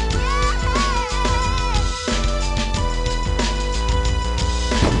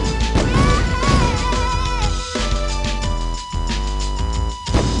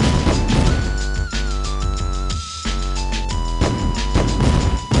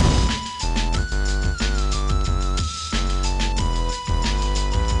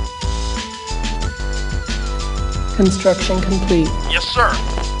 Construction complete. Yes, sir.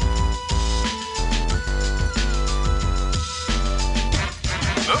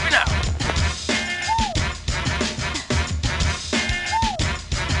 Moving out.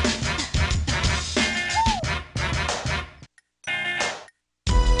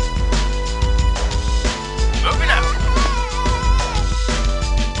 Moving out.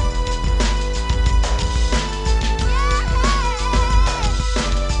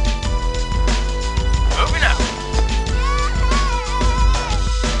 Moving out.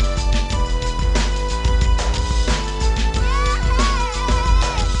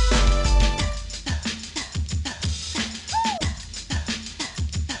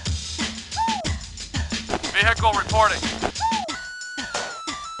 Vehicle reporting.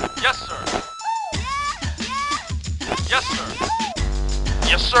 Yes, sir. Yes, sir.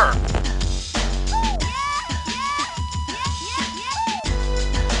 Yes, sir.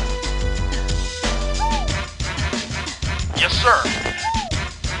 Yes, sir.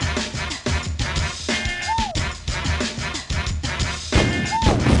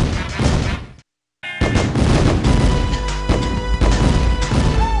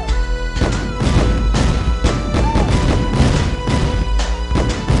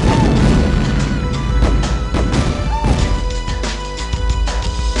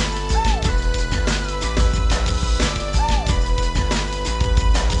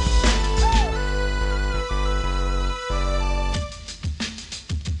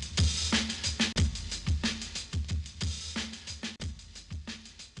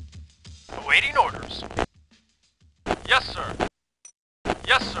 Awaiting orders. Yes, sir.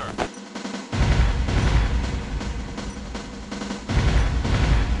 Yes, sir.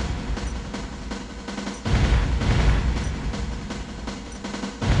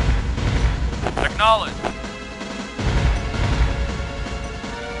 Acknowledge.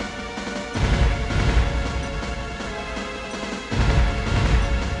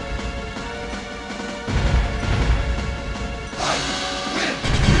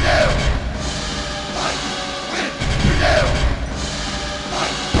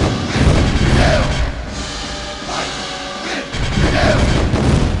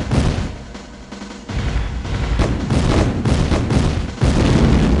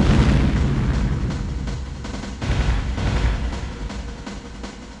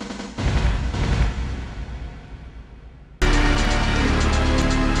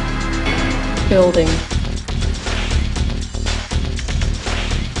 Building.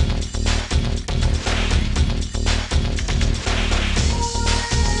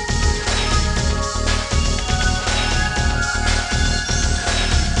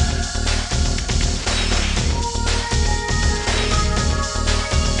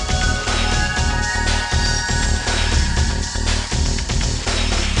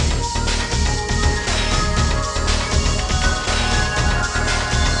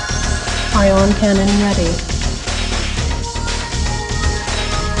 Ion cannon ready.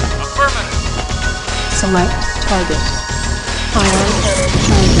 Affirmative. Select target. Ion cannon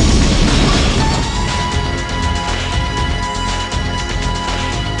charging.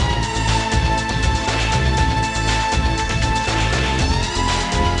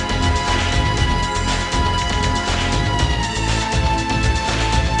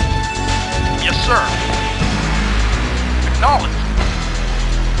 sir. Acknowledged.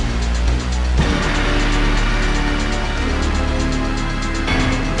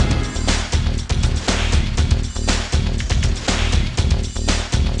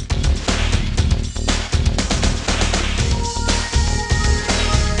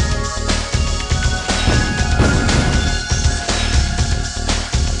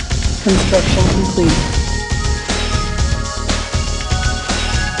 Construction complete.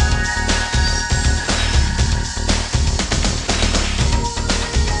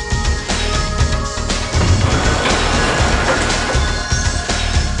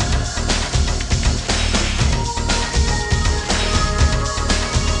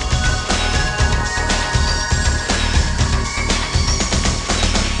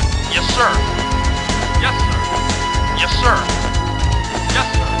 Yes, sir. Yes, sir. Yes, sir. Yes,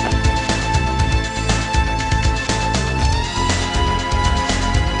 sir.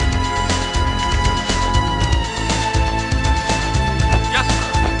 Yes,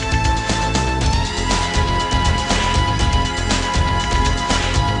 sir.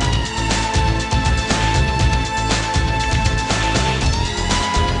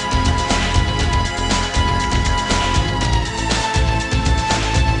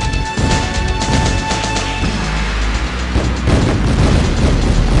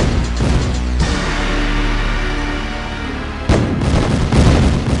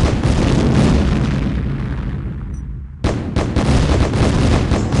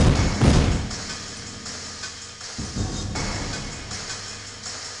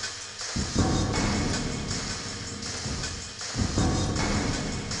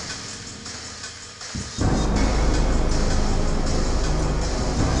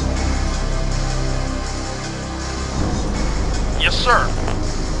 Yes, sir.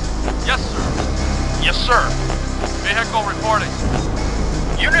 Yes, sir. Yes, sir. Vehicle reporting.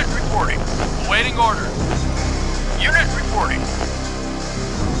 Unit reporting. Awaiting orders. Unit reporting.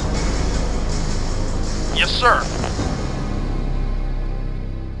 Yes, sir.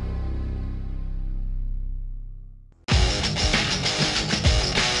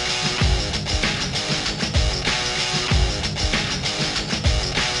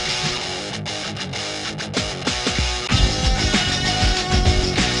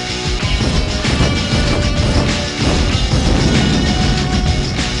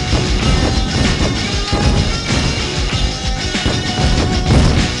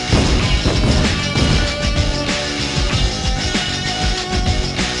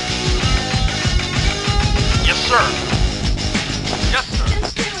 Yes, sir. Yes, sir.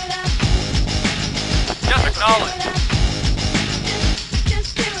 Just do it up. Yes, acknowledged.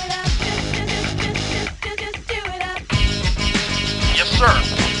 Just do it up. Just do it up. Yes, sir.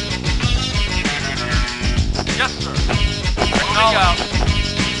 Yes, sir. Moving out.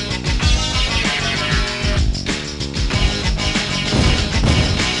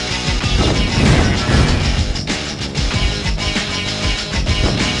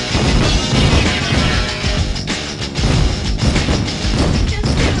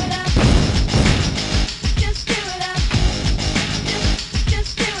 Just do it up.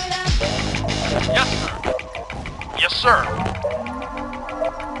 Just do it up. Yes, sir. Yes, sir.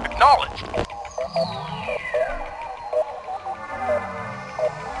 Acknowledged.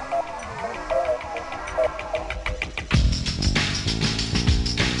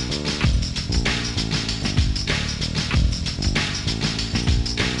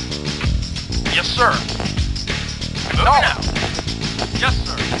 Yes, sir. Moving out. Yes,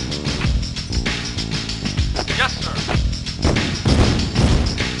 sir. Yes, sir.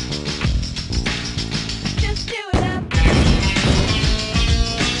 Just do it up.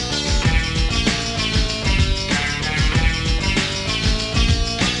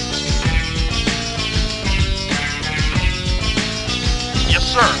 Yes,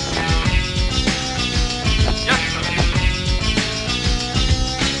 sir. Yes, sir.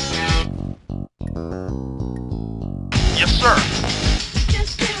 Yes, sir.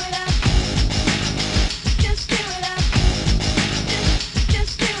 Just do it up. Just do it up.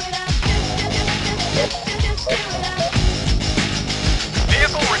 Just do it up. Just do it up.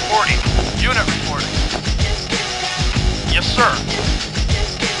 Vehicle reporting. Unit reporting. Just do it up. Yes, sir.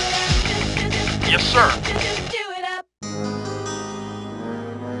 Just do it up. Yes, sir. Just do it up.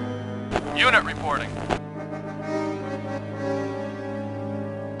 Unit reporting.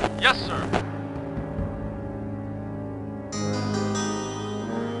 Yes, sir.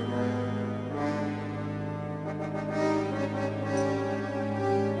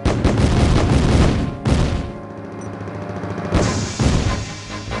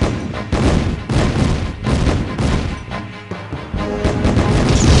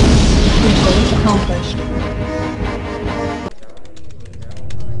 Report to Yes.